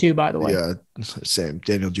mentioned it too, by the way. Yeah, same.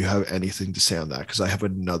 Daniel, do you have anything to say on that? Because I have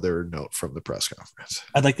another note from the press conference.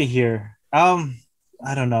 I'd like to hear. I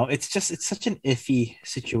don't know. It's such an iffy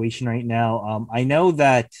situation right now. I know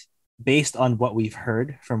that based on what we've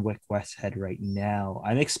heard from Rick Westhead right now,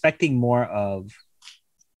 I'm expecting more of,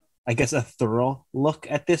 I guess, a thorough look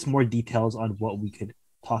at this, more details on what we could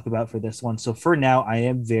talk about for this one. So for now, I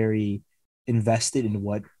am very invested in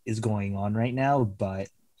what is going on right now, but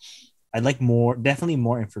I'd like definitely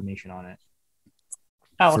more information on it.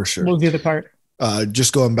 For sure. We'll do the part.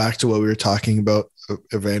 Just going back to what we were talking about,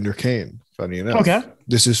 Evander Kane, funny enough. Okay.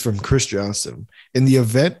 This is from Chris Johnston. In the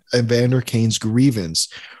event Evander Kane's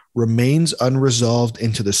grievance remains unresolved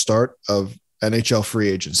into the start of NHL free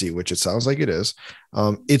agency, which it sounds like it is,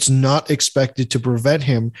 it's not expected to prevent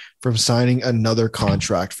him from signing another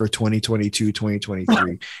contract for 2022,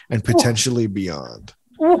 2023, and potentially beyond.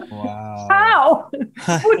 Wow. How?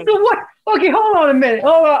 What? Okay, hold on a minute.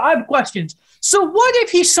 I have questions. So what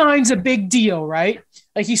if he signs a big deal, right?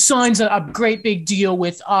 Like he signs a great big deal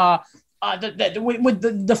with the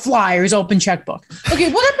Flyers open checkbook.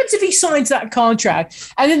 Okay, what happens if he signs that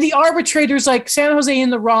contract and then the arbitrator's like, San Jose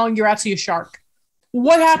in the wrong, you're actually a Shark?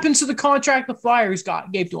 What happens to the contract the Flyers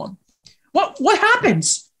gave to him? What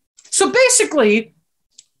happens? So basically,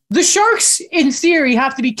 the Sharks, in theory,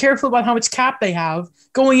 have to be careful about how much cap they have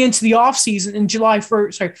going into the offseason in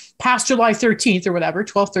past July 13th or whatever,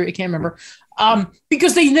 12th, 30th, I can't remember,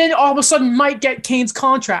 because they then all of a sudden might get Kane's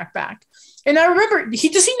contract back. And I remember, does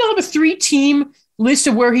he not have a 3-team list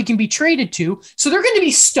of where he can be traded to? So they're going to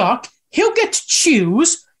be stuck. He'll get to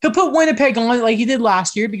choose. He'll put Winnipeg on it like he did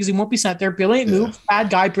last year because he won't be sent there. Brilliant move. Bad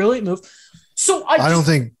guy, brilliant move. So I don't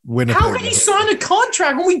think Winnipeg. How can he sign a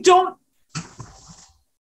contract when we don't?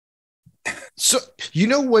 So you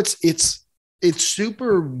know what's it's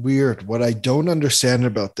super weird. What I don't understand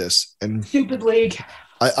about this, and stupid league.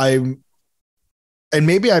 And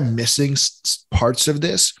maybe I'm missing parts of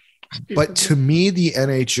this, but to me, the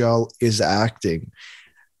NHL is acting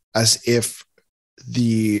as if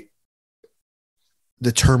the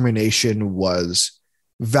termination was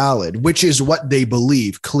valid, which is what they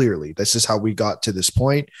believe. Clearly, this is how we got to this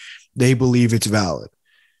point. They believe it's valid,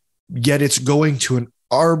 yet it's going to an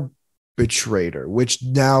arbitrator, which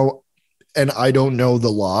now, and I don't know the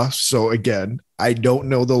law. So again, I don't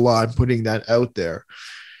know the law. I'm putting that out there.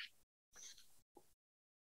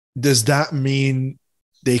 Does that mean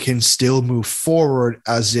they can still move forward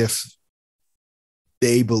as if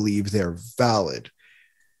they believe they're valid?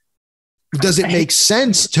 Does it make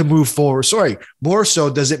sense to move forward? Sorry, more so,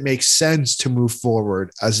 does it make sense to move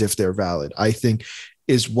forward as if they're valid? I think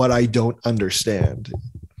is what I don't understand.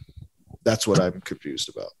 That's what I'm confused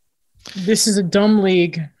about. This is a dumb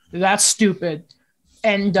league. That's stupid.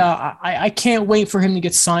 And I can't wait for him to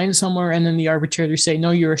get signed somewhere and then the arbitrator say,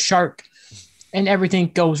 no, you're a Shark, and everything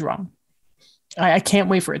goes wrong. I can't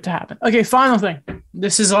wait for it to happen. Okay, final thing.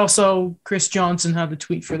 This is also Chris Johnson had the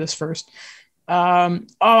tweet for this first.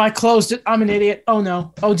 I closed it. I'm an idiot. Oh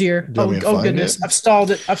no. Oh dear. Oh goodness. I've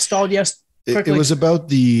stalled it. Yes. It was about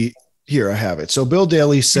here I have it. So Bill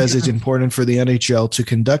Daly says it's important for the NHL to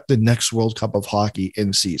conduct the next World Cup of Hockey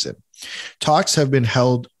in season. Talks have been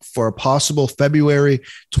held for a possible February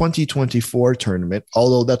 2024 tournament,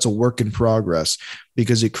 although that's a work in progress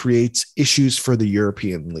because it creates issues for the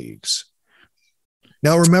European leagues.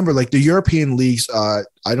 Now, remember, like the European leagues, I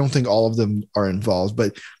don't think all of them are involved,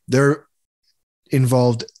 but they're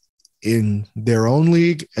involved in their own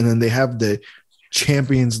league, and then they have the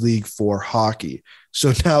Champions League for hockey.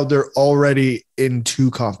 So now they're already in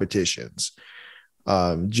 2 competitions,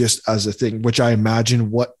 just as a thing, which I imagine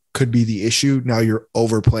what could be the issue. Now you're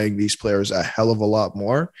overplaying these players a hell of a lot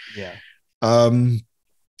more. Yeah.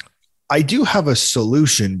 I do have a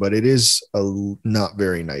solution, but it is a not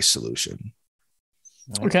very nice solution.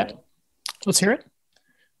 Okay. Let's hear it.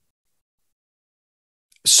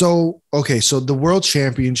 So the World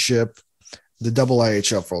Championship, the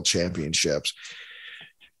IIHF World Championships,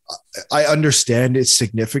 I understand its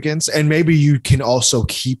significance, and maybe you can also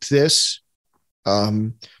keep this.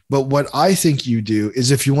 But what I think you do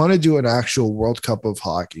is if you want to do an actual World Cup of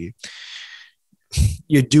Hockey,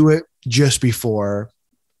 you do it just before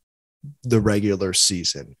the regular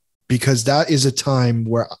season, because that is a time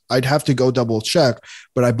where I'd have to go double check,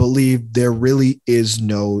 but I believe there really is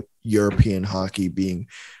no European hockey being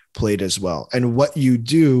played as well. And what you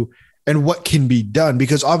do and what can be done,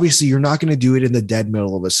 because obviously you're not going to do it in the dead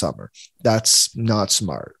middle of a summer. That's not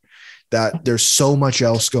smart. That there's so much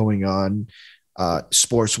else going on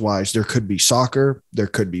sports wise. There could be soccer, there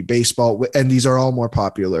could be baseball, and these are all more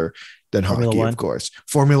popular than Formula hockey, of course.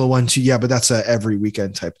 Formula One too. Yeah, but that's a every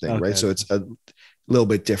weekend type thing, right? So it's a little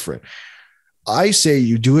bit different. I say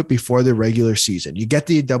you do it before the regular season. You get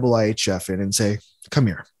the IIHF in and say, come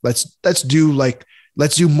here, let's do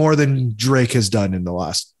more than Drake has done in the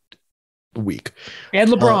last week. And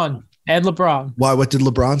LeBron. Why? What did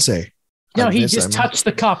LeBron say? No, he just touched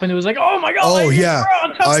the cup and it was like, oh my God. Oh yeah.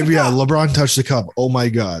 LeBron touched the cup. Oh my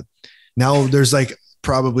God. Now there's like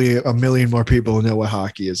probably a million more people who know what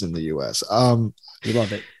hockey is in the US. We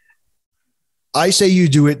love it. I say you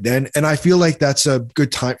do it then. And I feel like that's a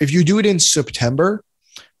good time. If you do it in September,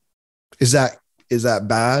 is that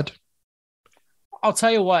bad? I'll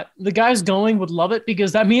tell you what, the guys going would love it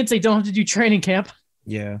because that means they don't have to do training camp.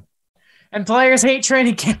 Yeah. And players hate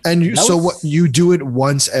training camp. And what you do it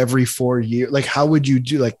once every 4 years? Like, how would you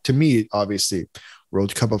do? Like, to me, obviously,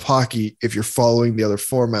 World Cup of Hockey. If you're following the other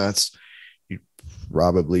formats, you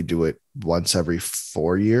probably do it once every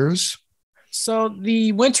 4 years. So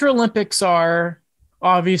the Winter Olympics are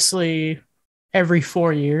obviously every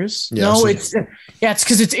 4 years. Yeah, no, so it's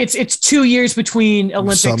because it's 2 years between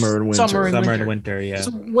Olympics, summer and winter. Summer and winter, yeah.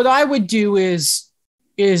 So what I would do is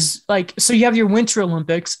like, so you have your Winter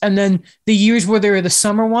Olympics, and then the years where there are the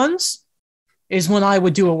summer ones is when I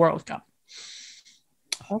would do a World Cup.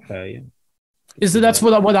 Okay. That's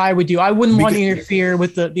what I would do. I wouldn't want to interfere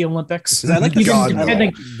with the Olympics. I like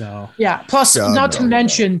no. Yeah. Plus, not to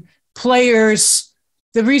mention players.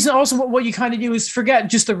 The reason also what you kind of do is forget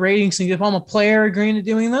just the ratings thing. If I'm a player agreeing to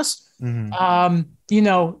doing this, not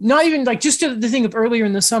even like just the thing of earlier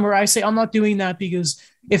in the summer, I say I'm not doing that because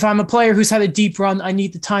if I'm a player who's had a deep run, I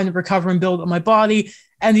need the time to recover and build up my body.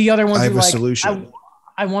 And the other ones I have are a like, solution.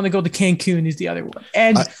 I want to go to Cancun is the other one.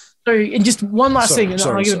 And and just one last thing, and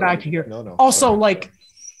I'll give it back to you here. No. Also, I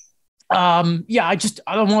don't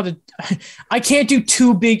want to. I can't do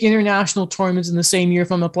 2 big international tournaments in the same year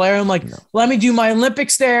if I'm a player. I'm like, let me do my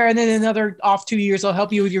Olympics there, and then another off 2 years, I'll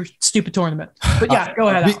help you with your stupid tournament. But yeah, go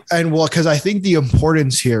ahead. And because I think the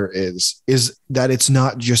importance here is that it's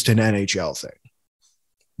not just an NHL thing.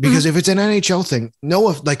 Because if it's an NHL thing,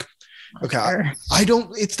 I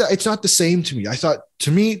don't. It's not the same to me. I thought,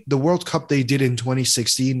 to me, the World Cup they did in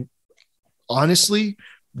 2016, honestly,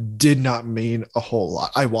 did not mean a whole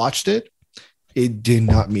lot. I watched it. It did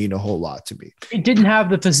not mean a whole lot to me. It didn't have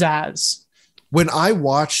the pizzazz. When I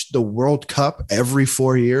watched the World Cup every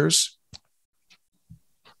 4 years,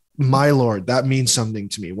 my Lord, that means something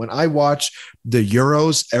to me. When I watch the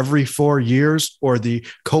Euros every 4 years or the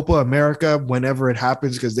Copa America, whenever it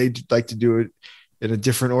happens, because they like to do it in a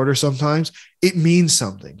different order sometimes, it means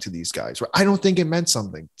something to these guys. I don't think it meant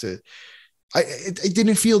something to, it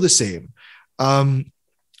didn't feel the same.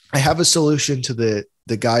 I have a solution to the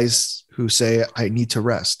guys who say I need to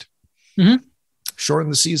rest.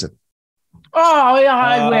 Shorten the season. Oh yeah,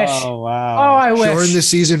 I wish. Oh wow. Oh, I wish. Shorten the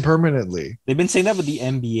season permanently. They've been saying that with the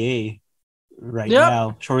NBA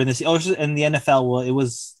now. Shorten the season. And the NFL, it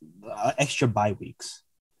was extra bye weeks.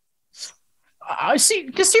 I see.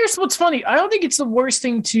 Because here's what's funny. I don't think it's the worst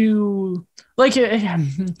thing to like.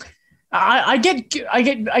 I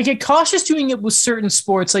get cautious doing it with certain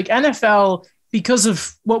sports like NFL because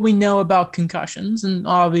of what we know about concussions and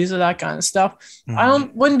obviously that kind of stuff. I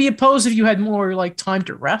wouldn't be opposed if you had more like time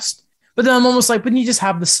to rest. But then I'm almost like, wouldn't you just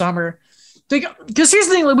have the summer? Because here's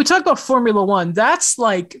the thing, like we talked about Formula One. That's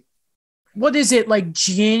like, what is it, like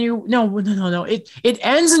January? No. It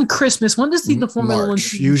ends in Christmas. When does the Formula One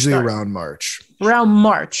season usually start? around March. Around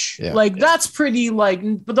March. Yeah. Like that's pretty like,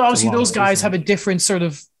 but obviously those guys have a different sort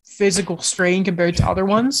of physical strain compared to other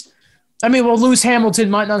ones. I mean, well, Lewis Hamilton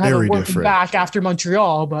might not have a working back after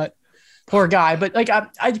Montreal, but poor guy. But like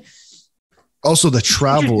I also, the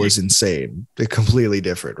travel is insane. They're completely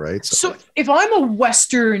different, right? So if I'm a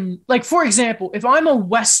Western, like for example, if I'm a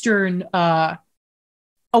Western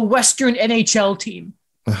NHL team,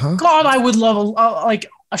 God, I would love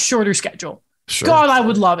a shorter schedule. Sure. God, I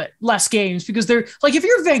would love it. Less games because they're like, if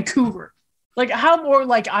you're Vancouver, like how more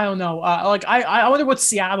like, I don't know. Like I wonder what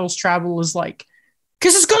Seattle's travel is like,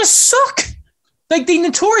 because it's going to suck. Like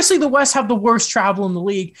notoriously the West have the worst travel in the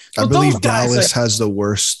league. I believe Dallas has the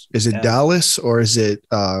worst. Is it Dallas or is it?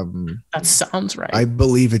 That sounds right. I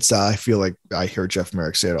believe it's. I feel like I hear Jeff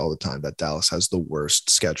Merrick say it all the time that Dallas has the worst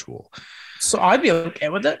schedule. So I'd be okay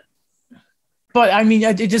with it. But I mean,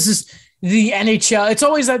 this is the NHL. It's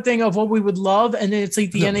always that thing of what we would love, and then it's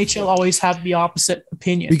like the NHL always have the opposite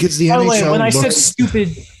opinion. Because the NHL. When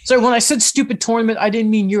I said stupid tournament, I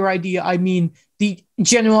didn't mean your idea. I mean the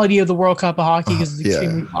general idea of the World Cup of hockey is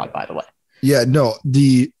extremely hot, by the way. Yeah, no,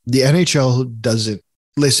 the NHL doesn't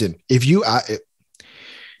listen. If you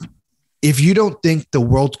don't think the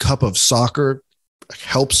World Cup of soccer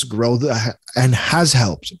helps grow and has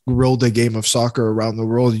helped grow the game of soccer around the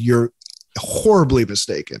world, you're horribly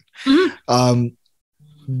mistaken.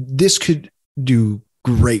 This could do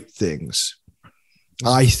great things,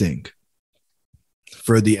 I think,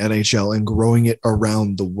 for the NHL and growing it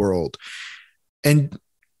around the world. And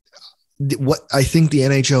what I think the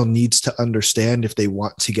NHL needs to understand if they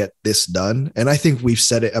want to get this done, and I think we've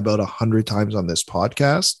said it about 100 times on this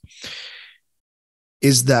podcast,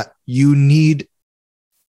 is that you need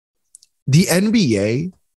the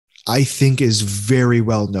NBA, I think, is very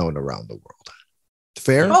well known around the world.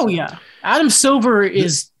 Fair? Oh, yeah. Adam Silver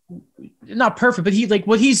is not perfect, but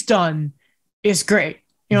what he's done is great.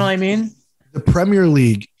 You know what I mean? The Premier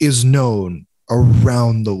League is known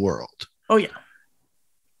around the world. Oh yeah.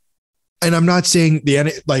 And I'm not saying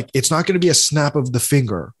it's not going to be a snap of the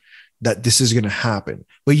finger that this is going to happen,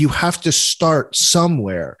 but you have to start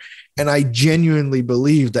somewhere. And I genuinely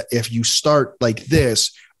believe that if you start like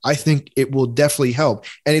this, I think it will definitely help.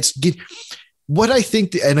 And what I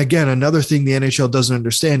think, and again, another thing the NHL doesn't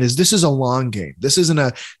understand is this is a long game. This is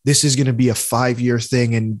going to be a 5-year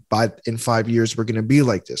thing. And in 5 years, we're going to be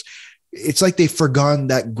like this. It's like they've forgotten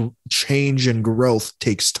that change and growth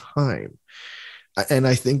takes time. And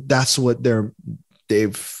I think that's what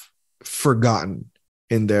they've forgotten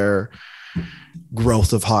in their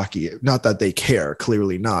growth of hockey. Not that they care,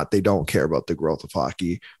 clearly not. They don't care about the growth of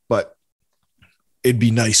hockey, but it'd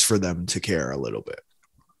be nice for them to care a little bit.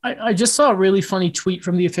 I just saw a really funny tweet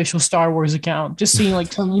from the official Star Wars account. Just seeing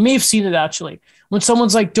you may have seen it actually. When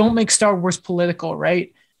someone's like, "Don't make Star Wars political,"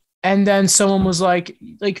 right? And then someone was like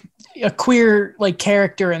a queer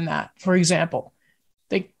character in that, for example.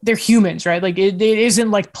 They're humans, right? Like it isn't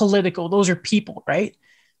like political. Those are people, right?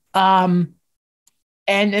 And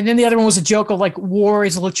then the other one was a joke of like war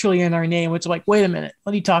is literally in our name, which is like, wait a minute,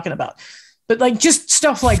 what are you talking about? But like just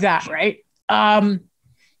stuff like that, right?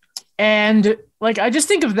 And like I just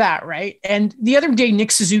think of that, right? And the other day,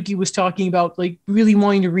 Nick Suzuki was talking about like really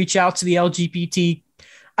wanting to reach out to the LGBT.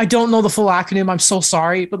 I don't know the full acronym. I'm so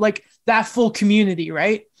sorry, but like that full community,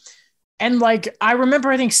 right? And like I remember,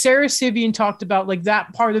 I think Sarah Sivian talked about like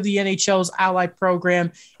that part of the NHL's ally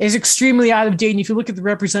program is extremely out of date. And if you look at the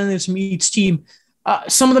representatives from each team,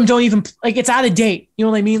 some of them don't even it's out of date. You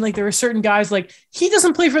know what I mean? Like there are certain guys like he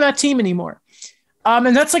doesn't play for that team anymore.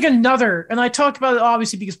 And that's like another, and I talk about it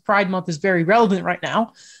obviously because Pride Month is very relevant right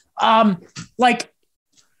now. Like,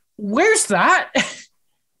 where's that?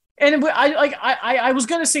 And I was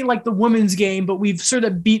gonna say like the women's game, but we've sort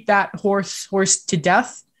of beat that horse to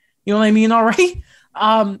death. You know what I mean already?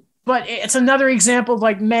 But it's another example of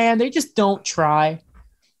like, man, they just don't try,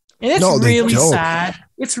 and it's really sad.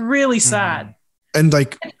 It's really sad. And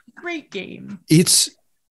like, great game. It's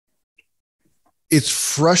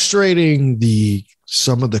frustrating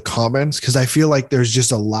some of the comments because I feel like there's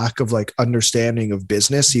just a lack of like understanding of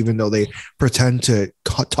business, even though they pretend to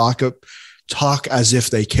talk as if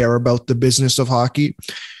they care about the business of hockey.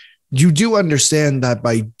 You do understand that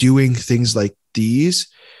by doing things like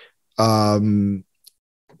these,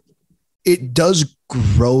 it does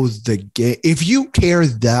grow the game. If you care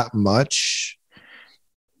that much,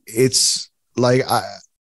 it's like,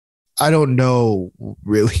 I don't know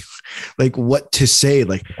really like what to say.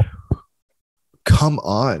 Like, come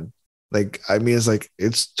on. Like, I mean,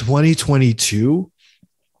 it's 2022.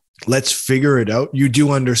 Let's figure it out. You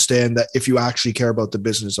do understand that if you actually care about the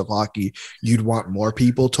business of hockey, you'd want more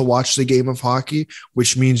people to watch the game of hockey,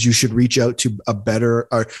 which means you should reach out to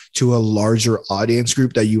to a larger audience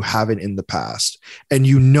group that you haven't in the past. And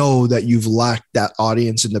you know that you've lacked that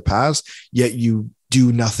audience in the past, yet you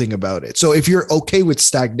do nothing about it. So if you're okay with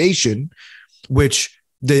stagnation, which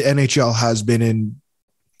the NHL has been in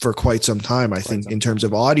for quite some time, I think, in terms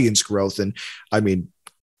of audience growth. And I mean,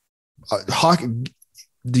 hockey,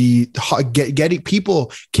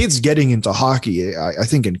 kids getting into hockey, I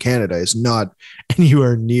think in Canada is not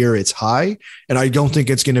anywhere near its high. And I don't think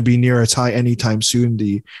it's going to be near its high anytime soon.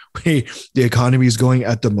 The way the economy is going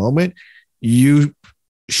at the moment, you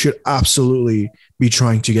should absolutely be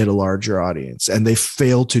trying to get a larger audience. And they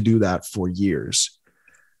failed to do that for years.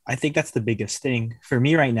 I think that's the biggest thing for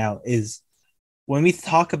me right now is when we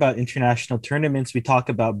talk about international tournaments, we talk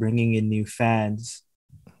about bringing in new fans.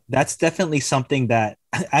 That's definitely something that,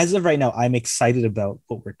 as of right now, I'm excited about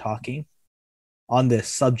what we're talking on this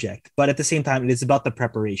subject. But at the same time, it is about the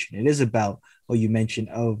preparation. It is about what you mentioned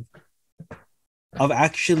of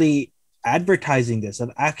actually advertising this,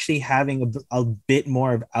 of actually having a bit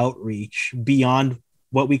more of outreach beyond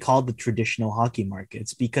what we call the traditional hockey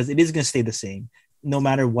markets, because it is going to stay the same no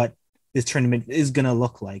matter what this tournament is going to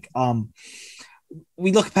look like.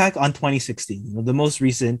 We look back on 2016, the most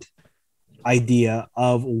recent idea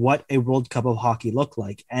of what a World Cup of hockey looked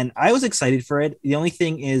like. And I was excited for it. The only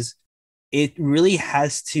thing is it really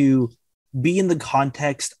has to be in the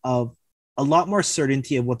context of a lot more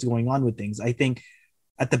certainty of what's going on with things. I think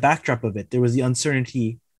at the backdrop of it, there was the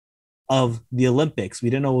uncertainty of the Olympics. We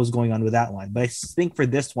didn't know what was going on with that one. But I think for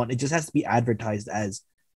this one, it just has to be advertised as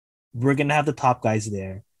we're going to have the top guys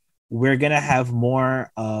there. We're going to have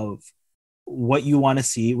more of what you want to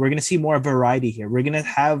see. We're going to see more variety here. We're going to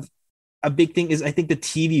have a big thing is I think the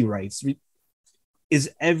TV rights.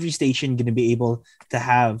 Is every station going to be able to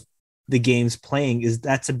have the games playing?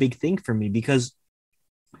 That's a big thing for me, because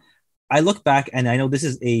I look back and I know this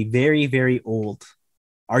is a very, very old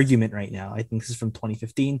argument right now. I think this is from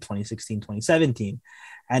 2015, 2016, 2017.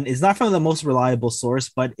 And it's not from the most reliable source,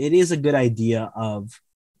 but it is a good idea of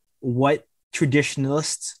what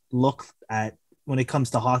traditionalists look at when it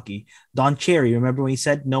comes to hockey. Don Cherry, remember when he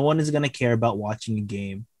said no one is going to care about watching a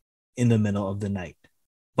game in the middle of the night?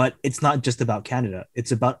 But it's not just about Canada.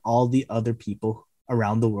 It's about all the other people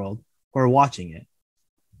around the world who are watching it.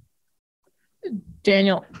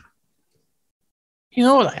 Daniel, you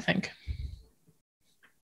know what I think?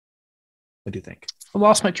 What do you think? I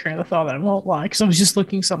lost my train of thought. I won't lie because I was just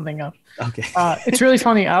looking something up. Okay. It's really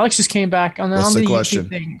funny. Alex just came back on What's the the YouTube question?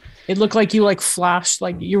 thing. It looked like you like flashed,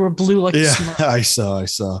 like you were blue, like a Yeah, Smurf. I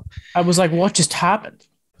saw. I was like, what just happened?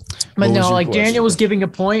 But What was no, your like question? Daniel was giving a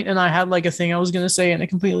point, and I had like a thing I was gonna say, and it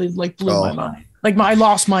completely like blew my Oh. mind. Like I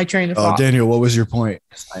lost my train of Oh, thought. Daniel, what was your point?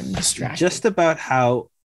 I'm distracted. Just about how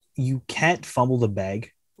you can't fumble the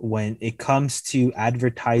bag when it comes to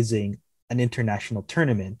advertising an international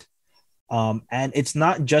tournament. And it's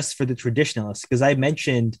not just for the traditionalists, because I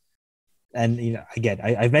mentioned, and again,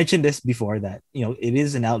 I've mentioned this before that it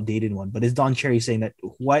is an outdated one, but is Don Cherry saying that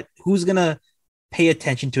who's gonna pay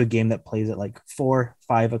attention to a game that plays at like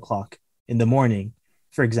 4-5 o'clock in the morning,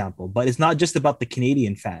 for example? But it's not just about the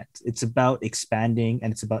Canadian fans; it's about expanding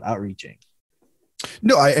and it's about outreaching.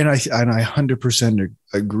 No, I 100%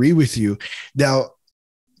 agree with you. Now,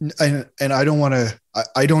 and I don't want to.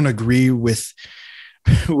 I don't agree with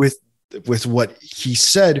what he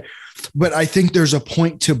said, but I think there's a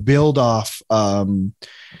point to build off from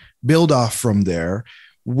there,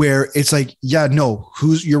 where it's like, yeah, no,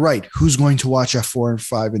 you're right. Who's going to watch at 4 and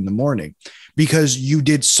 5 in the morning? Because you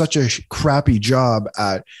did such a crappy job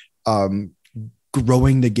at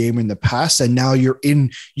growing the game in the past, and now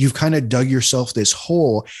you've kind of dug yourself this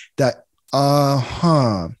hole that,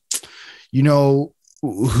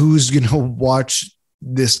 who's going to watch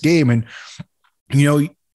this game? And,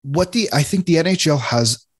 I think the NHL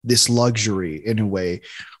has this luxury in a way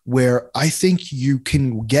where I think you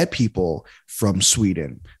can get people from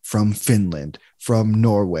Sweden, from Finland, from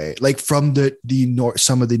Norway, like from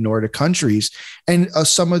some of the Nordic countries, and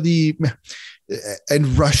and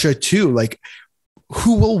Russia too, like,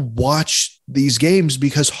 who will watch these games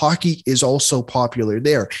because hockey is also popular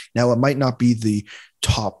there. Now, it might not be the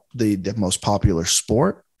most popular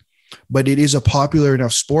sport, but it is a popular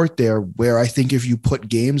enough sport there where I think if you put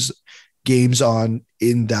games on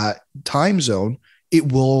in that time zone, it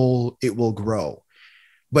will grow.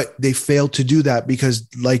 But they failed to do that because,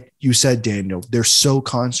 like you said, Daniel, they're so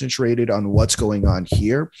concentrated on what's going on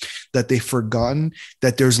here that they've forgotten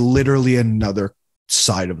that there's literally another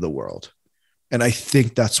side of the world. And I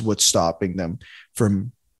think that's what's stopping them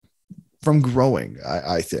from growing,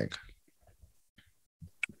 I think.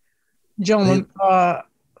 Gentlemen,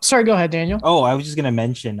 sorry, go ahead, Daniel. Oh, I was just going to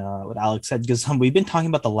mention what Alex said, because we've been talking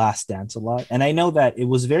about The Last Dance a lot. And I know that it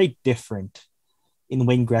was very different in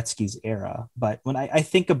Wayne Gretzky's era. But when I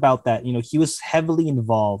think about that, he was heavily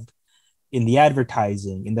involved in the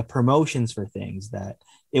advertising, in the promotions for things, that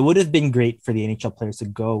it would have been great for the NHL players to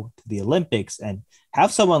go to the Olympics and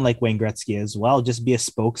have someone like Wayne Gretzky as well, just be a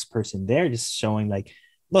spokesperson there, just showing like,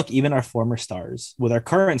 look, even our former stars with our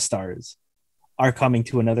current stars are coming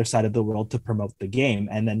to another side of the world to promote the game.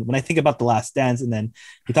 And then when I think about The Last Dance, and then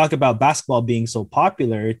you talk about basketball being so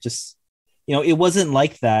popular, it just, it wasn't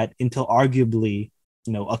like that until arguably,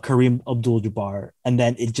 a Kareem Abdul-Jabbar, and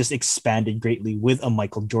then it just expanded greatly with a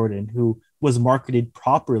Michael Jordan, who was marketed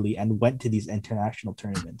properly and went to these international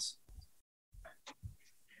tournaments.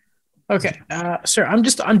 Okay, sir,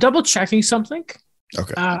 I'm double checking something.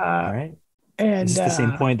 Okay. All right. And is this the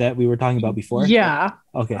same point that we were talking about before? Yeah.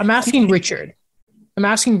 Okay. I'm asking Richard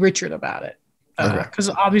about it because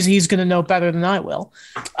obviously he's going to know better than I will.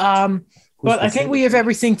 But I think we have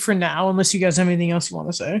everything for now, unless you guys have anything else you want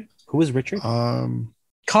to say. Who is Richard?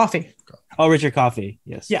 Coffee. Oh, Richard Coffee.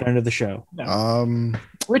 Yes. Yeah. Friend of the show. No.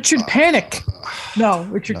 Richard Panic. No,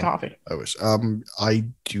 Richard Coffee. I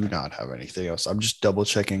do not have anything else. I'm just double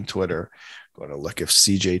checking Twitter. Going to look if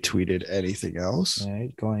CJ tweeted anything else. All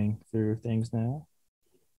right. Going through things now.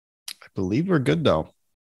 I believe we're good though.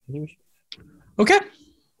 Okay.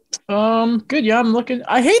 Good. Yeah, I'm looking.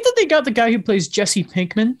 I hate that they got the guy who plays Jesse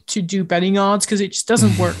Pinkman to do betting odds because it just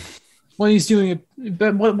doesn't work when he's doing it.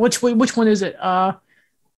 But which one is it?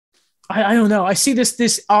 I don't know. I see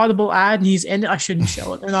this Audible ad and he's in it. I shouldn't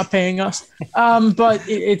show it. They're not paying us. But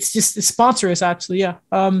it's just sponsor us actually. Yeah.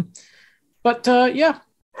 Yeah.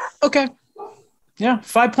 Okay. Yeah.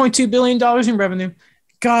 $5.2 billion in revenue.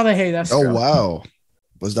 God, I hate that. Oh, wow.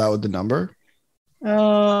 Was that with the number?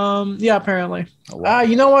 Yeah, apparently. Oh, wow.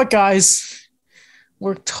 You know what, guys?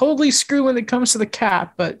 We're totally screwed when it comes to the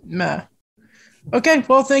cap, but meh. Okay,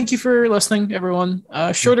 well, thank you for listening, everyone.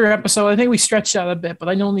 Shorter episode. I think we stretched out a bit, but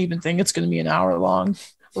I don't even think it's going to be an hour long,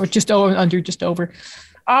 or just over.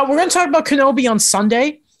 We're going to talk about Kenobi on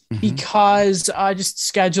Sunday because just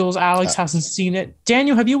schedules. Alex hasn't seen it.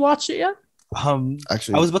 Daniel, have you watched it yet?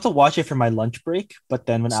 Actually, I was about to watch it for my lunch break, but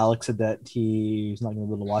then when Alex said that he's not going to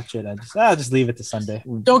be able to watch it, I'll just leave it to Sunday.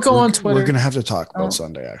 Don't go on Twitter. We're gonna have to talk about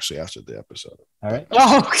Sunday actually after the episode. All right.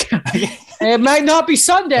 Oh, okay. It might not be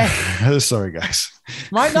Sunday. Sorry, guys.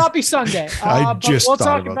 Might not be Sunday. I just we'll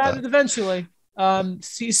thought talk about that. it eventually.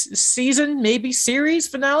 Season, maybe series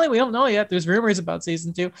finale. We don't know yet. There's rumors about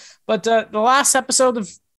season 2, but the last episode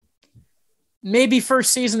of maybe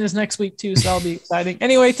first season is next week too, so that'll be exciting.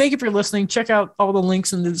 Anyway, thank you for listening. Check out all the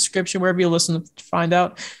links in the description wherever you listen to find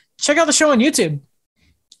out. Check out the show on YouTube.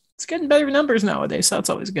 It's getting better numbers nowadays, so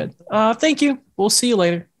that's always good. Thank you. We'll see you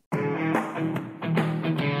later.